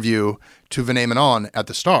interview to Vinay Menon at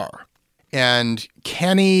the Star, and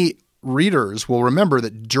canny readers will remember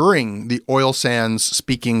that during the oil sands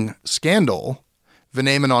speaking scandal,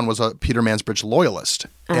 Vinay Menon was a Peter Mansbridge loyalist.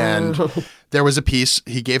 And there was a piece,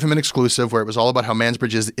 he gave him an exclusive where it was all about how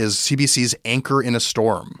Mansbridge is CBC's anchor in a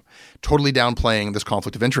storm, totally downplaying this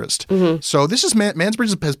conflict of interest. Mm-hmm. So this is,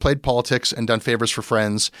 Mansbridge has played politics and done favors for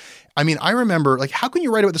friends. I mean, I remember, like, how can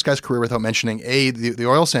you write about this guy's career without mentioning A, the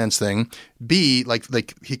oil sands thing, B, like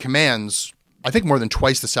he commands, I think, more than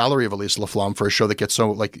twice the salary of Elisa Laflamme for a show that gets so,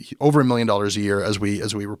 like, over $1 million a year, as we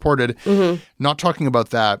reported. Mm-hmm. Not talking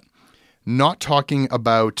about that. Not talking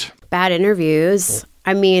about bad interviews.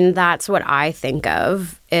 I mean, that's what I think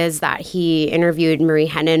of, is that he interviewed Marie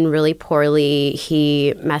Henein really poorly.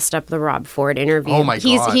 He messed up the Rob Ford interview. Oh my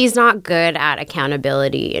God. He's not good at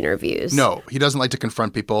accountability interviews. No, he doesn't like to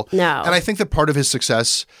confront people. No. And I think that part of his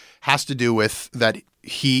success has to do with that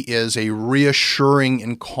he is a reassuring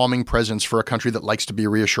and calming presence for a country that likes to be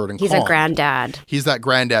reassured and calm. He's a granddad. He's that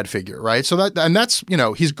granddad figure, right? So that's,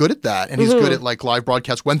 he's good at that. And he's good at like live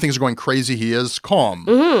broadcasts. When things are going crazy, he is calm.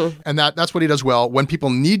 Mm-hmm. And that's what he does well. When people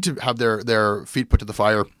need to have their feet put to the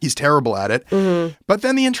fire, he's terrible at it. Mm-hmm. But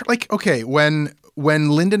then when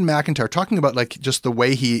Lyndon McIntyre, talking about like just the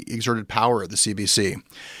way he exerted power at the CBC,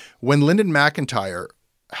 when Lyndon McIntyre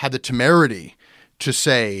had the temerity to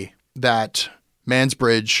say that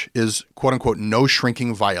Mansbridge is, quote unquote, no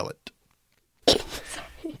shrinking violet.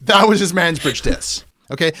 That was his Mansbridge diss.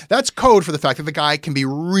 Okay. That's code for the fact that the guy can be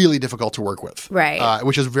really difficult to work with. Right.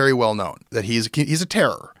 Which is very well known, that he's a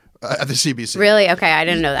terror at the CBC. Really? Okay. I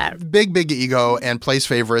didn't know that. Big ego and plays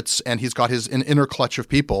favorites, and he's got his inner clutch of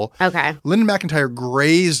people. Okay. Lyndon McIntyre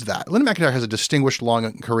grazed that. Lyndon McIntyre has a distinguished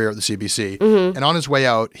long career at the CBC. Mm-hmm. And on his way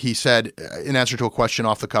out, he said, in answer to a question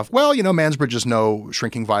off the cuff, well, Mansbridge is no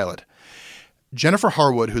shrinking violet. Jennifer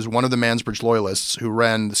Harwood, who's one of the Mansbridge loyalists who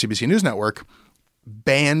ran the CBC News Network,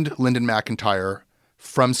 banned Lyndon McIntyre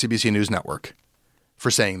from CBC News Network for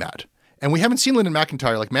saying that. And we haven't seen Lyndon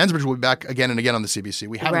McIntyre. Like, Mansbridge will be back again and again on the CBC.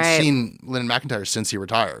 We haven't seen Lyndon McIntyre since he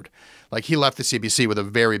retired. Like, he left the CBC with a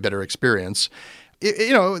very bitter experience.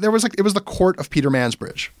 It was the court of Peter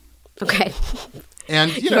Mansbridge. Okay.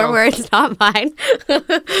 And, your words, not mine.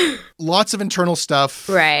 Lots of internal stuff.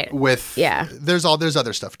 Right. There's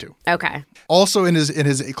other stuff too. Okay. Also in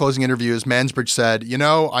his closing interviews, Mansbridge said,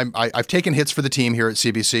 I've taken hits for the team here at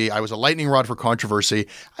CBC. I was a lightning rod for controversy.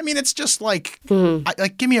 I mean, it's just like,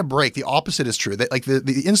 give me a break. The opposite is true. Like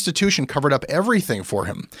the institution covered up everything for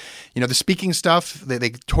him. The speaking stuff,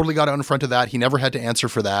 they totally got out in front of that. He never had to answer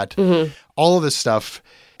for that. Mm-hmm. All of this stuff.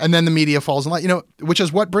 And then the media falls in line, which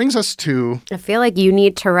is what brings us to... I feel like you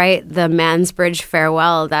need to write the Mansbridge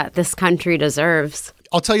farewell that this country deserves.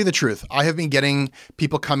 I'll tell you the truth. I have been getting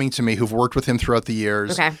people coming to me who've worked with him throughout the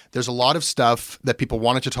years. Okay. There's a lot of stuff that people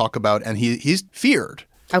wanted to talk about, and he's feared.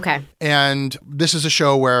 Okay. And this is a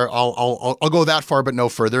show where I'll go that far but no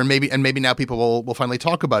further, and maybe now people will finally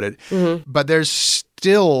talk about it. Mm-hmm. But there's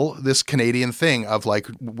still this Canadian thing of like,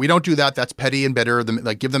 we don't do that. That's petty and bitter.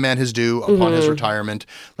 Like, give the man his due upon his retirement.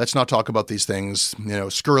 Let's not talk about these things,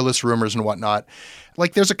 scurrilous rumors and whatnot.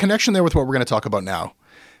 Like, there's a connection there with what we're going to talk about now,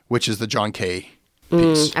 which is the John Kay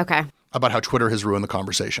piece. Okay. About how Twitter has ruined the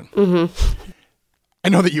conversation. Mm-hmm. I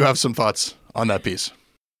know that you have some thoughts on that piece.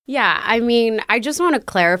 Yeah, I mean, I just want to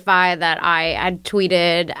clarify that I had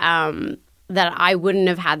tweeted that I wouldn't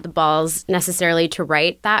have had the balls necessarily to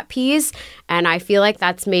write that piece. And I feel like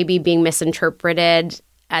that's maybe being misinterpreted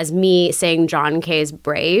as me saying John Kay's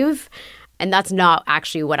brave. And that's not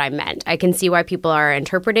actually what I meant. I can see why people are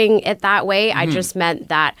interpreting it that way. I just meant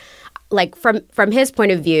that, like, from his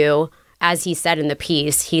point of view, as he said in the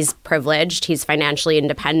piece, he's privileged, he's financially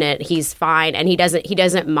independent, he's fine, and he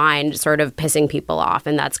doesn't mind sort of pissing people off.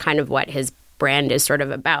 And that's kind of what his brand is sort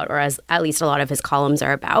of about, or as at least a lot of his columns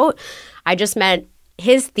are about. I just meant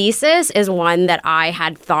his thesis is one that I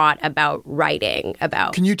had thought about writing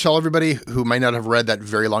about. Can you tell everybody who might not have read that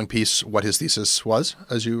very long piece what his thesis was,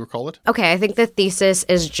 as you recall it? Okay, I think the thesis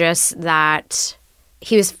is just that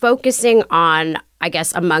he was focusing on, I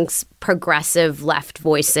guess, amongst progressive left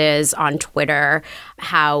voices on Twitter,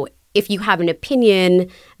 how if you have an opinion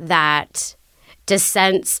that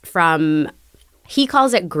dissents from, he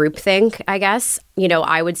calls it groupthink, I guess. You know,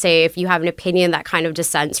 I would say if you have an opinion that kind of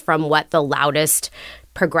dissents from what the loudest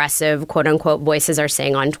progressive, quote unquote, voices are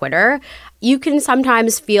saying on Twitter, you can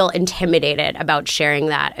sometimes feel intimidated about sharing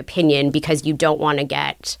that opinion because you don't want to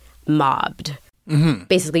get mobbed.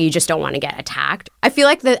 Basically, you just don't want to get attacked. I feel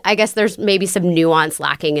like I guess there's maybe some nuance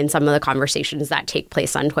lacking in some of the conversations that take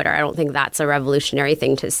place on Twitter. I don't think that's a revolutionary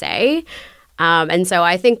thing to say. And so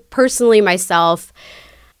I think personally myself,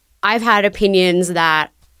 I've had opinions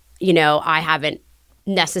that, you know, I haven't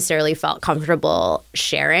necessarily felt comfortable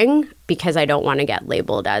sharing because I don't want to get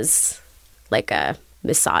labeled as like a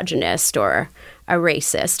misogynist or a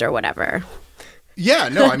racist or whatever. Yeah,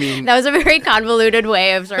 no, I mean... That was a very convoluted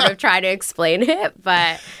way of sort of trying to explain it,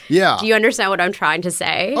 but yeah. Do you understand what I'm trying to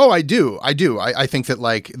say? Oh, I do. I think that,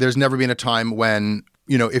 like, there's never been a time when,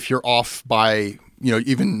 you know, if you're off by, you know,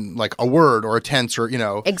 even like a word or a tense or, you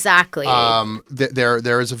know... Exactly.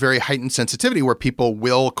 There is a very heightened sensitivity where people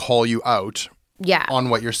will call you out on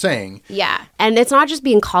what you're saying. Yeah. And it's not just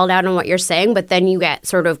being called out on what you're saying, but then you get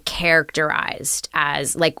sort of characterized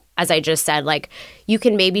as, like, as I just said, like, you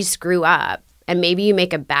can maybe screw up. And maybe you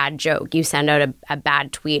make a bad joke, you send out a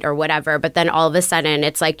bad tweet or whatever, but then all of a sudden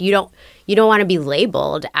it's like you don't want to be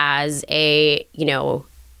labeled as a, you know,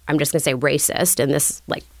 I'm just going to say racist, and this,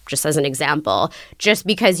 like, just as an example, just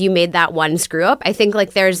because you made that one screw up. I think,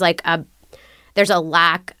 like, there's a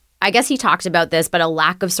lack, I guess he talks about this, but a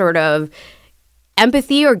lack of sort of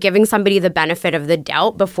empathy or giving somebody the benefit of the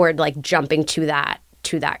doubt before, like, jumping to that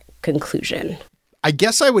conclusion. I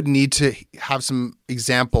guess I would need to have some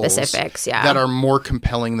examples specifics, that are more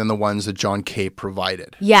compelling than the ones that John Kay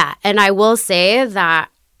provided. Yeah, and I will say that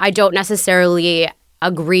I don't necessarily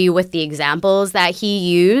agree with the examples that he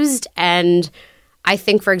used. And I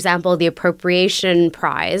think, for example, the Appropriation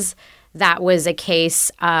Prize, that was a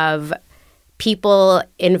case of people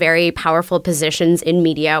in very powerful positions in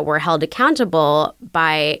media were held accountable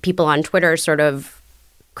by people on Twitter sort of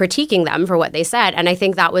critiquing them for what they said. And I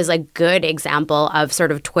think that was a good example of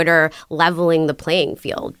sort of Twitter leveling the playing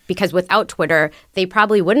field, because without Twitter, they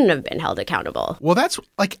probably wouldn't have been held accountable. Well, that's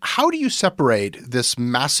like, how do you separate this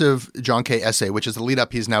massive John Kay essay, which is the lead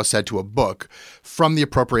up, he's now said, to a book, from the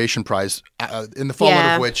Appropriation Prize, in the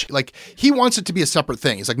fallout of which, like, he wants it to be a separate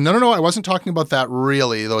thing. He's like, no, I wasn't talking about that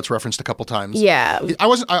really, though it's referenced a couple times. Yeah. I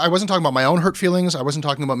wasn't talking about my own hurt feelings. I wasn't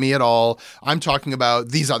talking about me at all. I'm talking about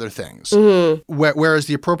these other things. Whereas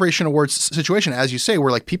the Appropriation Awards situation, as you say,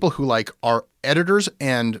 were like people who, like, are editors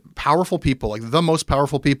and powerful people, like the most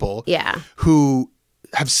powerful people, who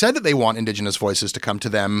have said that they want Indigenous voices to come to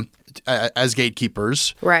them as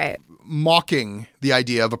gatekeepers, right? Mocking the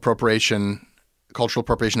idea of appropriation, cultural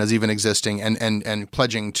appropriation, as even existing, and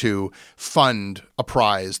pledging to fund a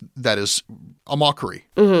prize that is a mockery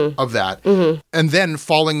of that, and then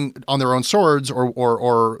falling on their own swords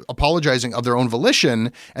or apologizing of their own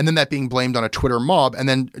volition, and then that being blamed on a Twitter mob. And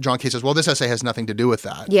then John Kay says, well, this essay has nothing to do with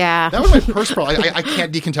that. Yeah. That was my personal problem. I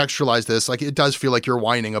can't decontextualize this. Like, it does feel like you're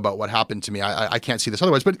whining about what happened to me. I can't see this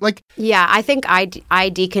otherwise. But, like... Yeah, I think I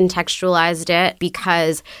decontextualized it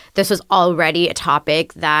because this was already a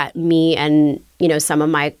topic that me and, you know, some of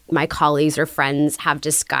my colleagues or friends have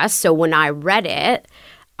discussed. So when I read it,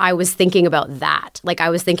 I was thinking about that. Like, I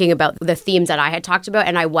was thinking about the themes that I had talked about,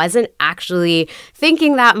 and I wasn't actually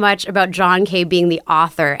thinking that much about John Kay being the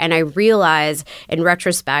author. And I realized, in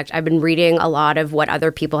retrospect, I've been reading a lot of what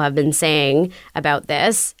other people have been saying about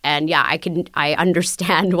this. And yeah, I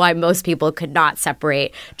understand why most people could not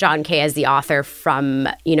separate John Kay as the author from,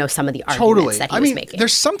 you know, some of the arguments that he was making.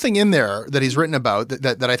 There's something in there that he's written about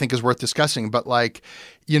that I think is worth discussing. But, like,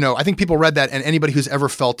 you know, I think people read that, and anybody who's ever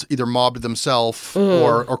felt either mobbed themselves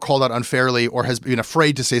or called out unfairly or has been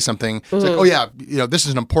afraid to say something, it's like, oh yeah, you know, this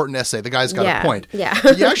is an important essay. The guy's got a point. Yeah.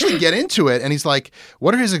 But you actually get into it, and he's like,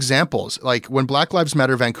 what are his examples? Like, when Black Lives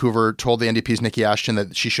Matter Vancouver told the NDP's Nikki Ashton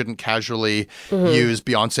that she shouldn't casually use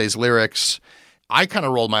Beyonce's lyrics, I kind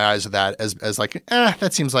of rolled my eyes at that as like,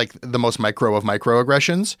 that seems like the most micro of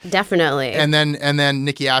microaggressions. Definitely. And then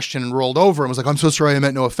Nikki Ashton rolled over and was like, I'm so sorry, I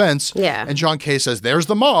meant no offense. Yeah. And John Kay says, there's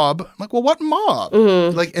the mob. I'm like, well, what mob?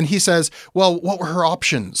 Like, and he says, well, what were her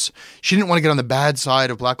options? She didn't want to get on the bad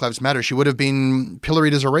side of Black Lives Matter. She would have been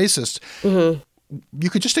pilloried as a racist. You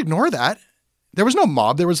could just ignore that. There was no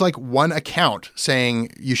mob. There was like one account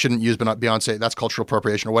saying you shouldn't use Beyonce. That's cultural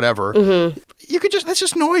appropriation or whatever. You could just, that's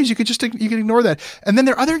just noise. You could ignore that. And then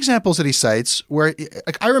there are other examples that he cites where,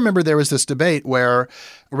 like, I remember there was this debate where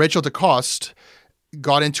Rachel DeCoste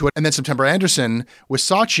got into it and then September Anderson with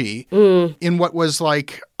Saatchi in what was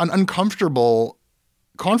like an uncomfortable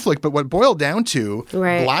conflict. But what boiled down to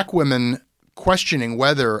Black women questioning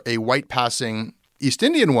whether a white passing East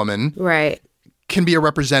Indian woman can be a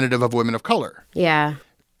representative of women of color. Yeah.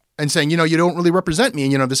 And saying, you don't really represent me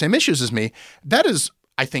and you don't have the same issues as me. That is,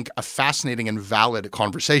 I think, a fascinating and valid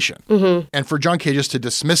conversation. And for John Kay just to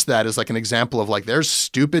dismiss that as like an example of like, there's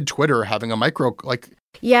stupid Twitter having a micro, like.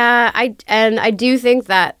 Yeah, I do think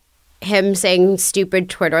that him saying stupid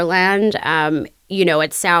Twitterland,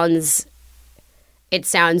 it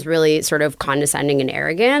sounds really sort of condescending and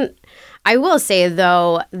arrogant. I will say,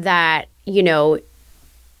 though, that,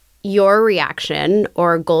 your reaction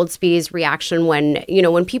or Goldsby's reaction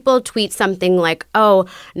when people tweet something like, oh,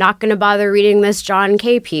 not going to bother reading this John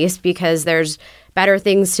Kay piece because there's better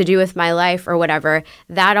things to do with my life or whatever,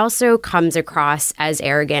 that also comes across as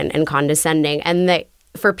arrogant and condescending. And that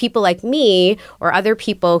for people like me or other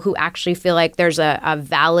people who actually feel like there's a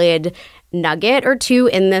valid nugget or two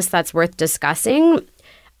in this that's worth discussing,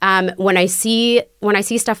 when I see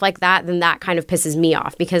stuff like that, then that kind of pisses me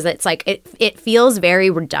off because it's like it feels very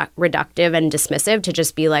reductive and dismissive to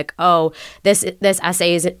just be like, oh, this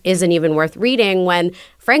essay isn't even worth reading, when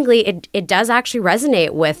frankly it does actually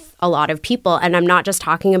resonate with a lot of people. And I'm not just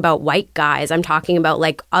talking about white guys. I'm talking about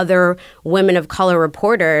like other women of color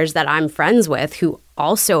reporters that I'm friends with who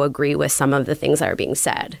also agree with some of the things that are being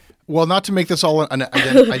said. Well, not to make this all an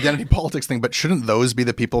identity politics thing, but shouldn't those be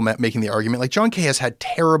the people making the argument? Like John Kay has had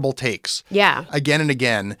terrible takes again and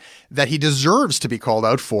again that he deserves to be called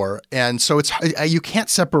out for. And so you can't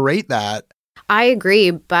separate that. I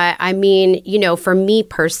agree. But I mean, for me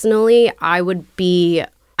personally, I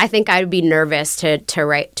think I would be nervous to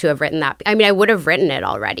have written that. I mean, I would have written it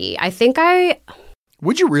already.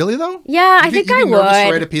 Would you really, though? Yeah, I think I would. Nervous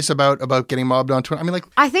to write a piece about getting mobbed on Twitter? I mean, like,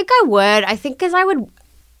 I think I would. I think because I would.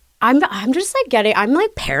 I'm just like I'm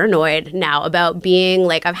like paranoid now about being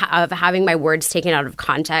like of having my words taken out of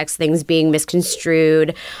context, things being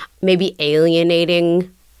misconstrued, maybe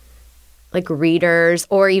alienating like readers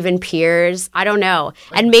or even peers. I don't know.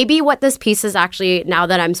 And maybe what this piece is actually, now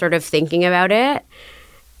that I'm sort of thinking about it,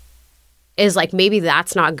 is like maybe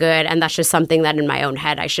that's not good, and that's just something that in my own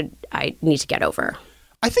head I need to get over.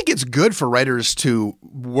 I think it's good for writers to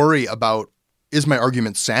worry about, is my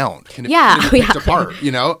argument sound? Can it be picked apart?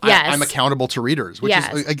 Yes. I'm accountable to readers, which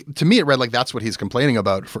is like, to me, it read like that's what he's complaining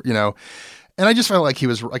about. And I just felt like he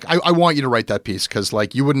was like, I want you to write that piece because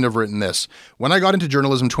like you wouldn't have written this. When I got into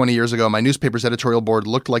journalism 20 years ago, my newspaper's editorial board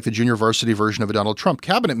looked like the junior varsity version of a Donald Trump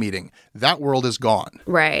cabinet meeting. That world is gone.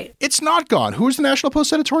 Right. It's not gone. Who is the National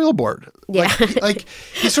Post editorial board? Yeah. Like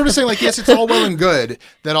he's sort of saying like, yes, it's all well and good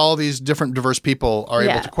that all these different diverse people are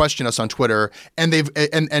able to question us on Twitter, and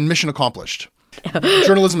and mission accomplished.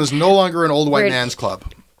 Journalism is no longer an old white man's club.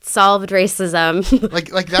 Solved racism.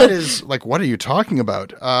 like that is like, what are you talking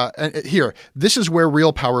about? And here, this is where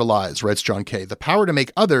real power lies, writes John Kay. The power to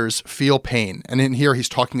make others feel pain. And in here, he's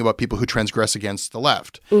talking about people who transgress against the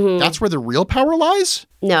left. Mm-hmm. That's where the real power lies?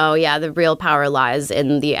 No, yeah, the real power lies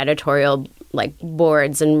in the editorial like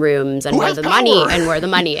boards and rooms and where the money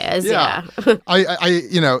is. Yeah.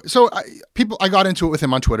 I got into it with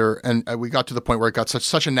him on Twitter, and we got to the point where it got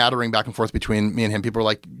such a nattering back and forth between me and him. People were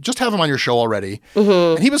like, just have him on your show already.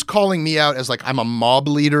 Mm-hmm. And he was calling me out as like, I'm a mob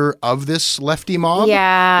leader of this lefty mob.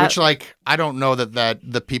 Yeah. Which like, I don't know that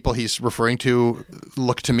the people he's referring to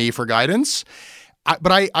look to me for guidance.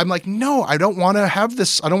 But I'm like, no, I don't want to have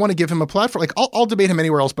this. I don't want to give him a platform. Like I'll debate him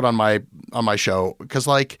anywhere else but on my show, because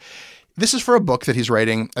like, this is for a book that he's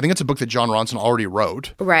writing. I think it's a book that John Ronson already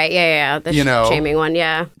wrote. Right, yeah. The shaming one,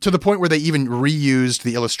 yeah. To the point where they even reused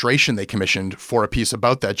the illustration they commissioned for a piece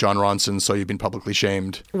about that John Ronson, so you've been publicly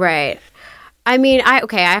shamed. Right. I mean, I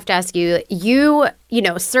have to ask you,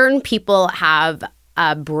 certain people have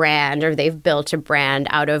a brand, or they've built a brand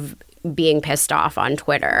out of being pissed off on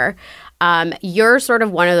Twitter. You're sort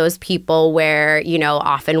of one of those people where,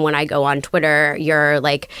 often when I go on Twitter, you're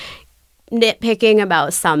like nitpicking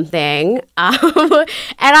about something. And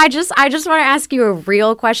I just want to ask you a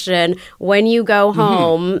real question. When you go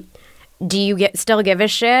home, do you still give a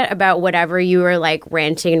shit about whatever you were like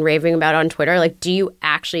ranting and raving about on Twitter? Like, do you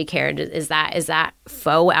actually care? Is that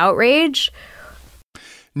faux outrage?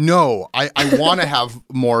 No, I want to have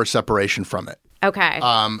more separation from it. Okay.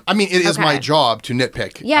 I mean, it is my job to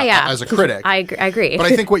nitpick as a critic. I agree. But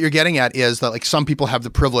I think what you're getting at is that like some people have the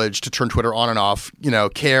privilege to turn Twitter on and off,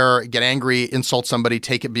 care, get angry, insult somebody,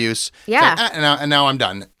 take abuse. Yeah. And now I'm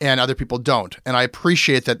done. And other people don't. And I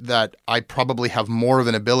appreciate that I probably have more of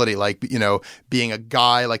an ability, like, being a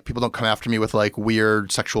guy, like people don't come after me with like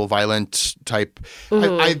weird sexual violent type.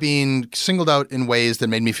 I've been singled out in ways that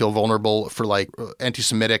made me feel vulnerable for like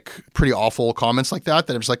anti-Semitic, pretty awful comments like that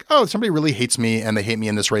I'm just like, oh, somebody really hates me and they hate me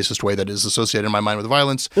in this racist way that is associated in my mind with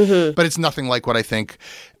violence. But it's nothing like what I think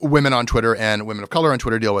women on Twitter and women of color on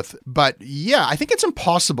Twitter deal with. But yeah, I think it's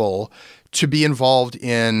impossible to be involved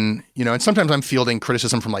in, and sometimes I'm fielding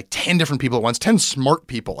criticism from like 10 different people at once, 10 smart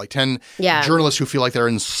people, like 10 journalists who feel like they're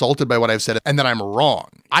insulted by what I've said and that I'm wrong.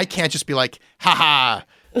 I can't just be like, haha,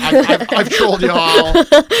 I've trolled y'all.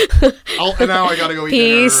 And now I got to go eat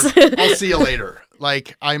Peace. dinner. I'll see you later.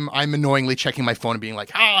 Like I'm annoyingly checking my phone and being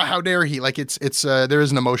like, how dare he? Like it's there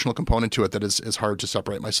is an emotional component to it that is hard to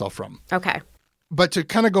separate myself from. Okay. But to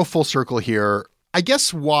kind of go full circle here, I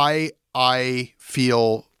guess why I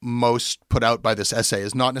feel most put out by this essay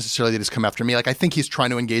is not necessarily that he's come after me. Like I think he's trying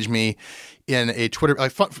to engage me in a Twitter,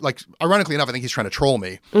 like ironically enough, I think he's trying to troll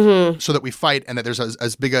me so that we fight and that there's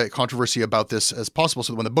as big a controversy about this as possible.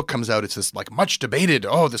 So that when the book comes out, it's this like much debated,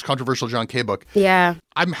 this controversial John Kay book. Yeah.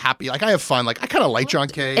 I'm happy. Like I have fun. Like I kind of like John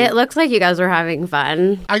Kay. It looks like you guys were having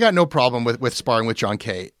fun. I got no problem with sparring with John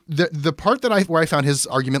Kay. The part that where I found his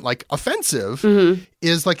argument like offensive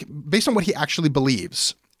is like based on what he actually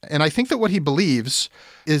believes. And I think that what he believes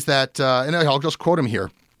is that, and I'll just quote him here,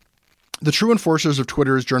 the true enforcers of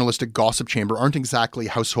Twitter's journalistic gossip chamber aren't exactly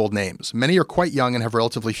household names. Many are quite young and have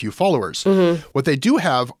relatively few followers. What they do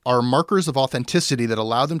have are markers of authenticity that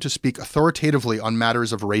allow them to speak authoritatively on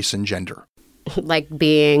matters of race and gender. Like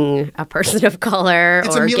being a person of color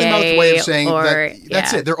it's or a mealy-mouthed way of saying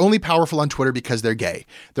that's yeah. it. They're only powerful on Twitter because they're gay.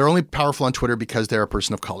 They're only powerful on Twitter because they're a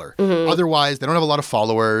person of color. Otherwise, they don't have a lot of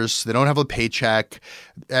followers. They don't have a paycheck.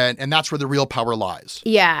 And that's where the real power lies.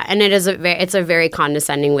 Yeah, and it's a very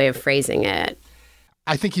condescending way of phrasing it.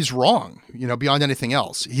 I think he's wrong, beyond anything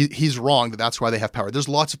else. He's wrong that that's why they have power. There's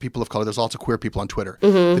lots of people of color. There's lots of queer people on Twitter.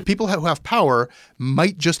 The people who have power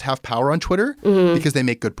might just have power on Twitter because they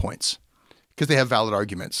make good points. Because they have valid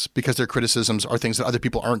arguments, because their criticisms are things that other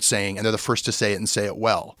people aren't saying, and they're the first to say it and say it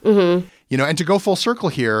well. And to go full circle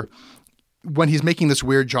here, when he's making this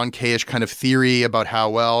weird John Kay-ish kind of theory about how,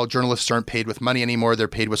 well, journalists aren't paid with money anymore, they're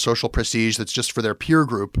paid with social prestige that's just for their peer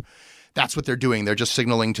group. That's what they're doing. They're just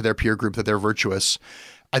signaling to their peer group that they're virtuous.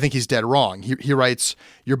 I think he's dead wrong. He writes,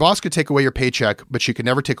 your boss could take away your paycheck, but she could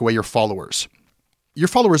never take away your followers. Your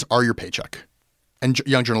followers are your paycheck. And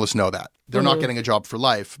young journalists know that. They're not getting a job for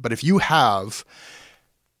life. But if you have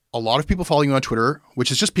a lot of people following you on Twitter,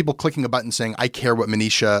 which is just people clicking a button saying, I care what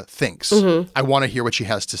Manisha thinks. I want to hear what she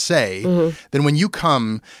has to say. Then when you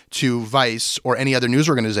come to Vice or any other news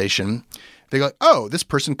organization, they go, oh, this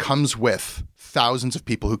person comes with thousands of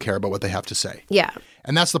people who care about what they have to say. Yeah.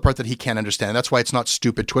 And that's the part that he can't understand. That's why it's not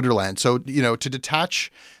stupid Twitterland. So, to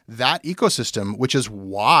detach that ecosystem, which is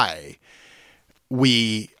why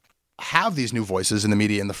we have these new voices in the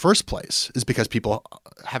media in the first place, is because people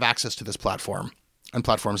have access to this platform and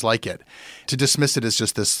platforms like it. To dismiss it as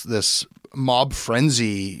just this mob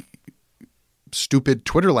frenzy, stupid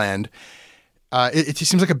Twitterland, it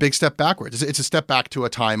seems like a big step backwards. It's a step back to a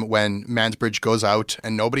time when Mansbridge goes out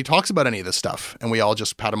and nobody talks about any of this stuff, and we all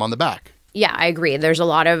just pat him on the back. Yeah, I agree. There's a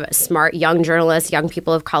lot of smart young journalists, young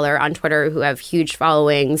people of color on Twitter who have huge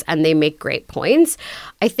followings and they make great points.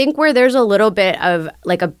 I think where there's a little bit of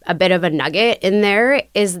like a bit of a nugget in there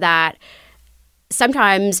is that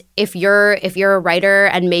sometimes if you're a writer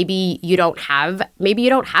and maybe you don't have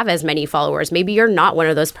as many followers, maybe you're not one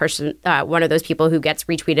of those people who gets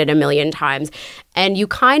retweeted a million times, and you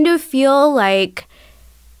kind of feel like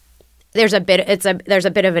there's a bit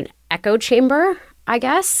of an echo chamber, I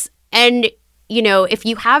guess. And if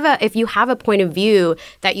you have a point of view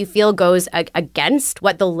that you feel goes against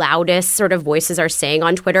what the loudest sort of voices are saying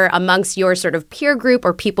on Twitter amongst your sort of peer group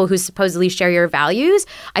or people who supposedly share your values,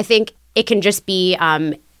 I think it can just be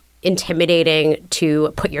intimidating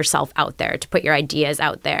to put yourself out there, to put your ideas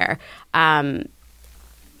out there,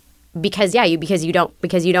 because you don't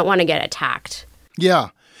want to get attacked.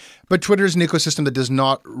 Yeah. But Twitter is an ecosystem that does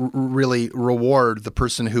not really reward the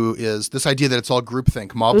person who is this idea that it's all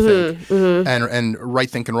groupthink, mobthink, and right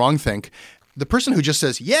think and wrong think. The person who just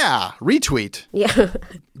says, yeah, retweet. Yeah.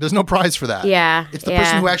 There's no prize for that. Yeah. It's the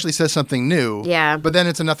person who actually says something new. Yeah. But then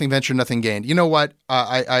it's a nothing venture, nothing gained. You know what?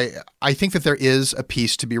 I think that there is a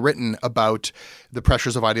piece to be written about the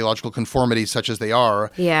pressures of ideological conformity, such as they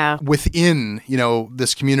are, within,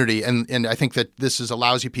 this community. And I think that this is a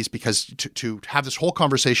lousy piece because to have this whole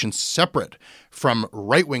conversation separate from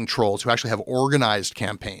right-wing trolls who actually have organized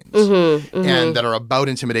campaigns and that are about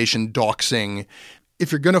intimidation, doxing.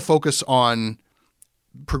 If you're going to focus on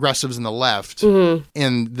progressives in the left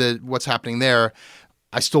and what's happening there,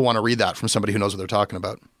 I still want to read that from somebody who knows what they're talking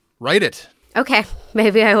about. Write it. Okay,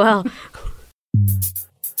 maybe I will.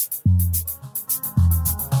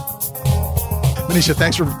 Manisha,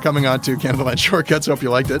 thanks for coming on to Canadaland Shortcuts. Hope you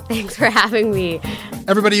liked it. Thanks for having me.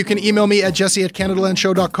 Everybody, you can email me at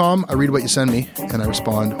jesse@CanadaLandShow.com. I read what you send me, and I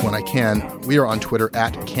respond when I can. We are on Twitter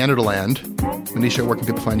at Canadaland. Manisha, where can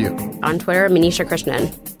people find you? On Twitter, Manisha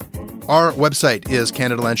Krishnan. Our website is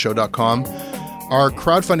CanadaLandShow.com. Our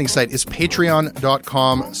crowdfunding site is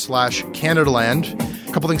patreon.com/CanadaLand.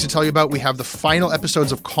 A couple things to tell you about. We have the final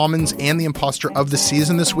episodes of Commons and The Imposter of the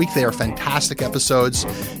season this week. They are fantastic episodes.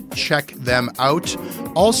 Check them out.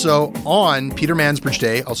 Also, on Peter Mansbridge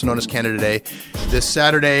Day, also known as Canada Day, this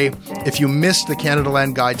Saturday, if you missed the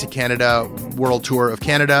Canadaland Guide to Canada World Tour of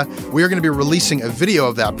Canada, we are going to be releasing a video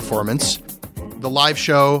of that performance. The live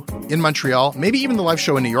show in Montreal, maybe even the live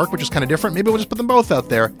show in New York, which is kind of different. Maybe we'll just put them both out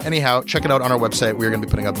there. Anyhow, check it out on our website. We're going to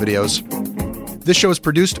be putting up videos. This show is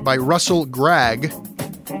produced by Russell Gregg.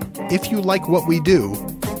 If you like what we do,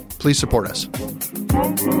 please support us.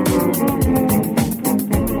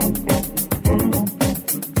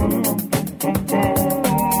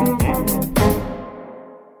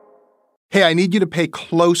 Hey, I need you to pay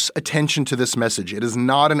close attention to this message. It is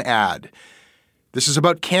not an ad. This is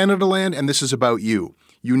about Canadaland, and this is about you.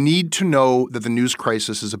 You need to know that the news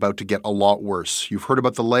crisis is about to get a lot worse. You've heard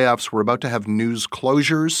about the layoffs. We're about to have news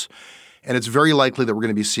closures, and it's very likely that we're going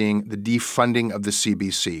to be seeing the defunding of the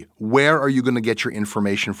CBC. Where are you going to get your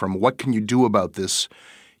information from? What can you do about this?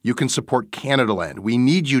 You can support Canadaland. We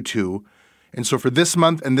need you to. And so for this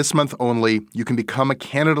month and this month only, you can become a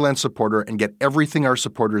Canadaland supporter and get everything our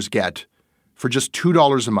supporters get for just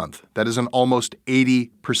 $2 a month. That is an almost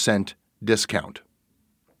 80% discount.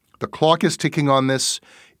 The clock is ticking on this.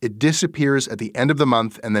 It disappears at the end of the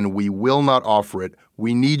month, and then we will not offer it.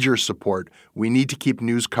 We need your support. We need to keep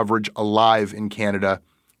news coverage alive in Canada.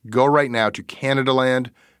 Go right now to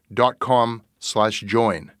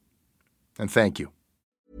canadaland.com/join. And thank you.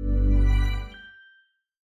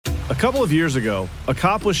 A couple of years ago, a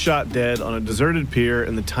cop was shot dead on a deserted pier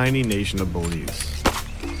in the tiny nation of Belize.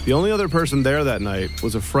 The only other person there that night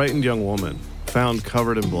was a frightened young woman, found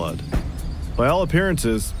covered in blood. By all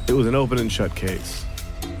appearances, it was an open and shut case.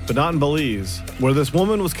 But not in Belize, where this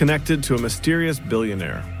woman was connected to a mysterious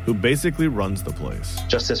billionaire who basically runs the place.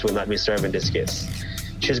 Justice will not be served in this case.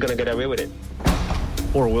 She's going to get away with it.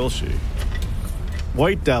 Or will she?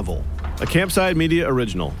 White Devil, a Campside Media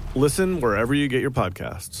original. Listen wherever you get your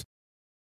podcasts.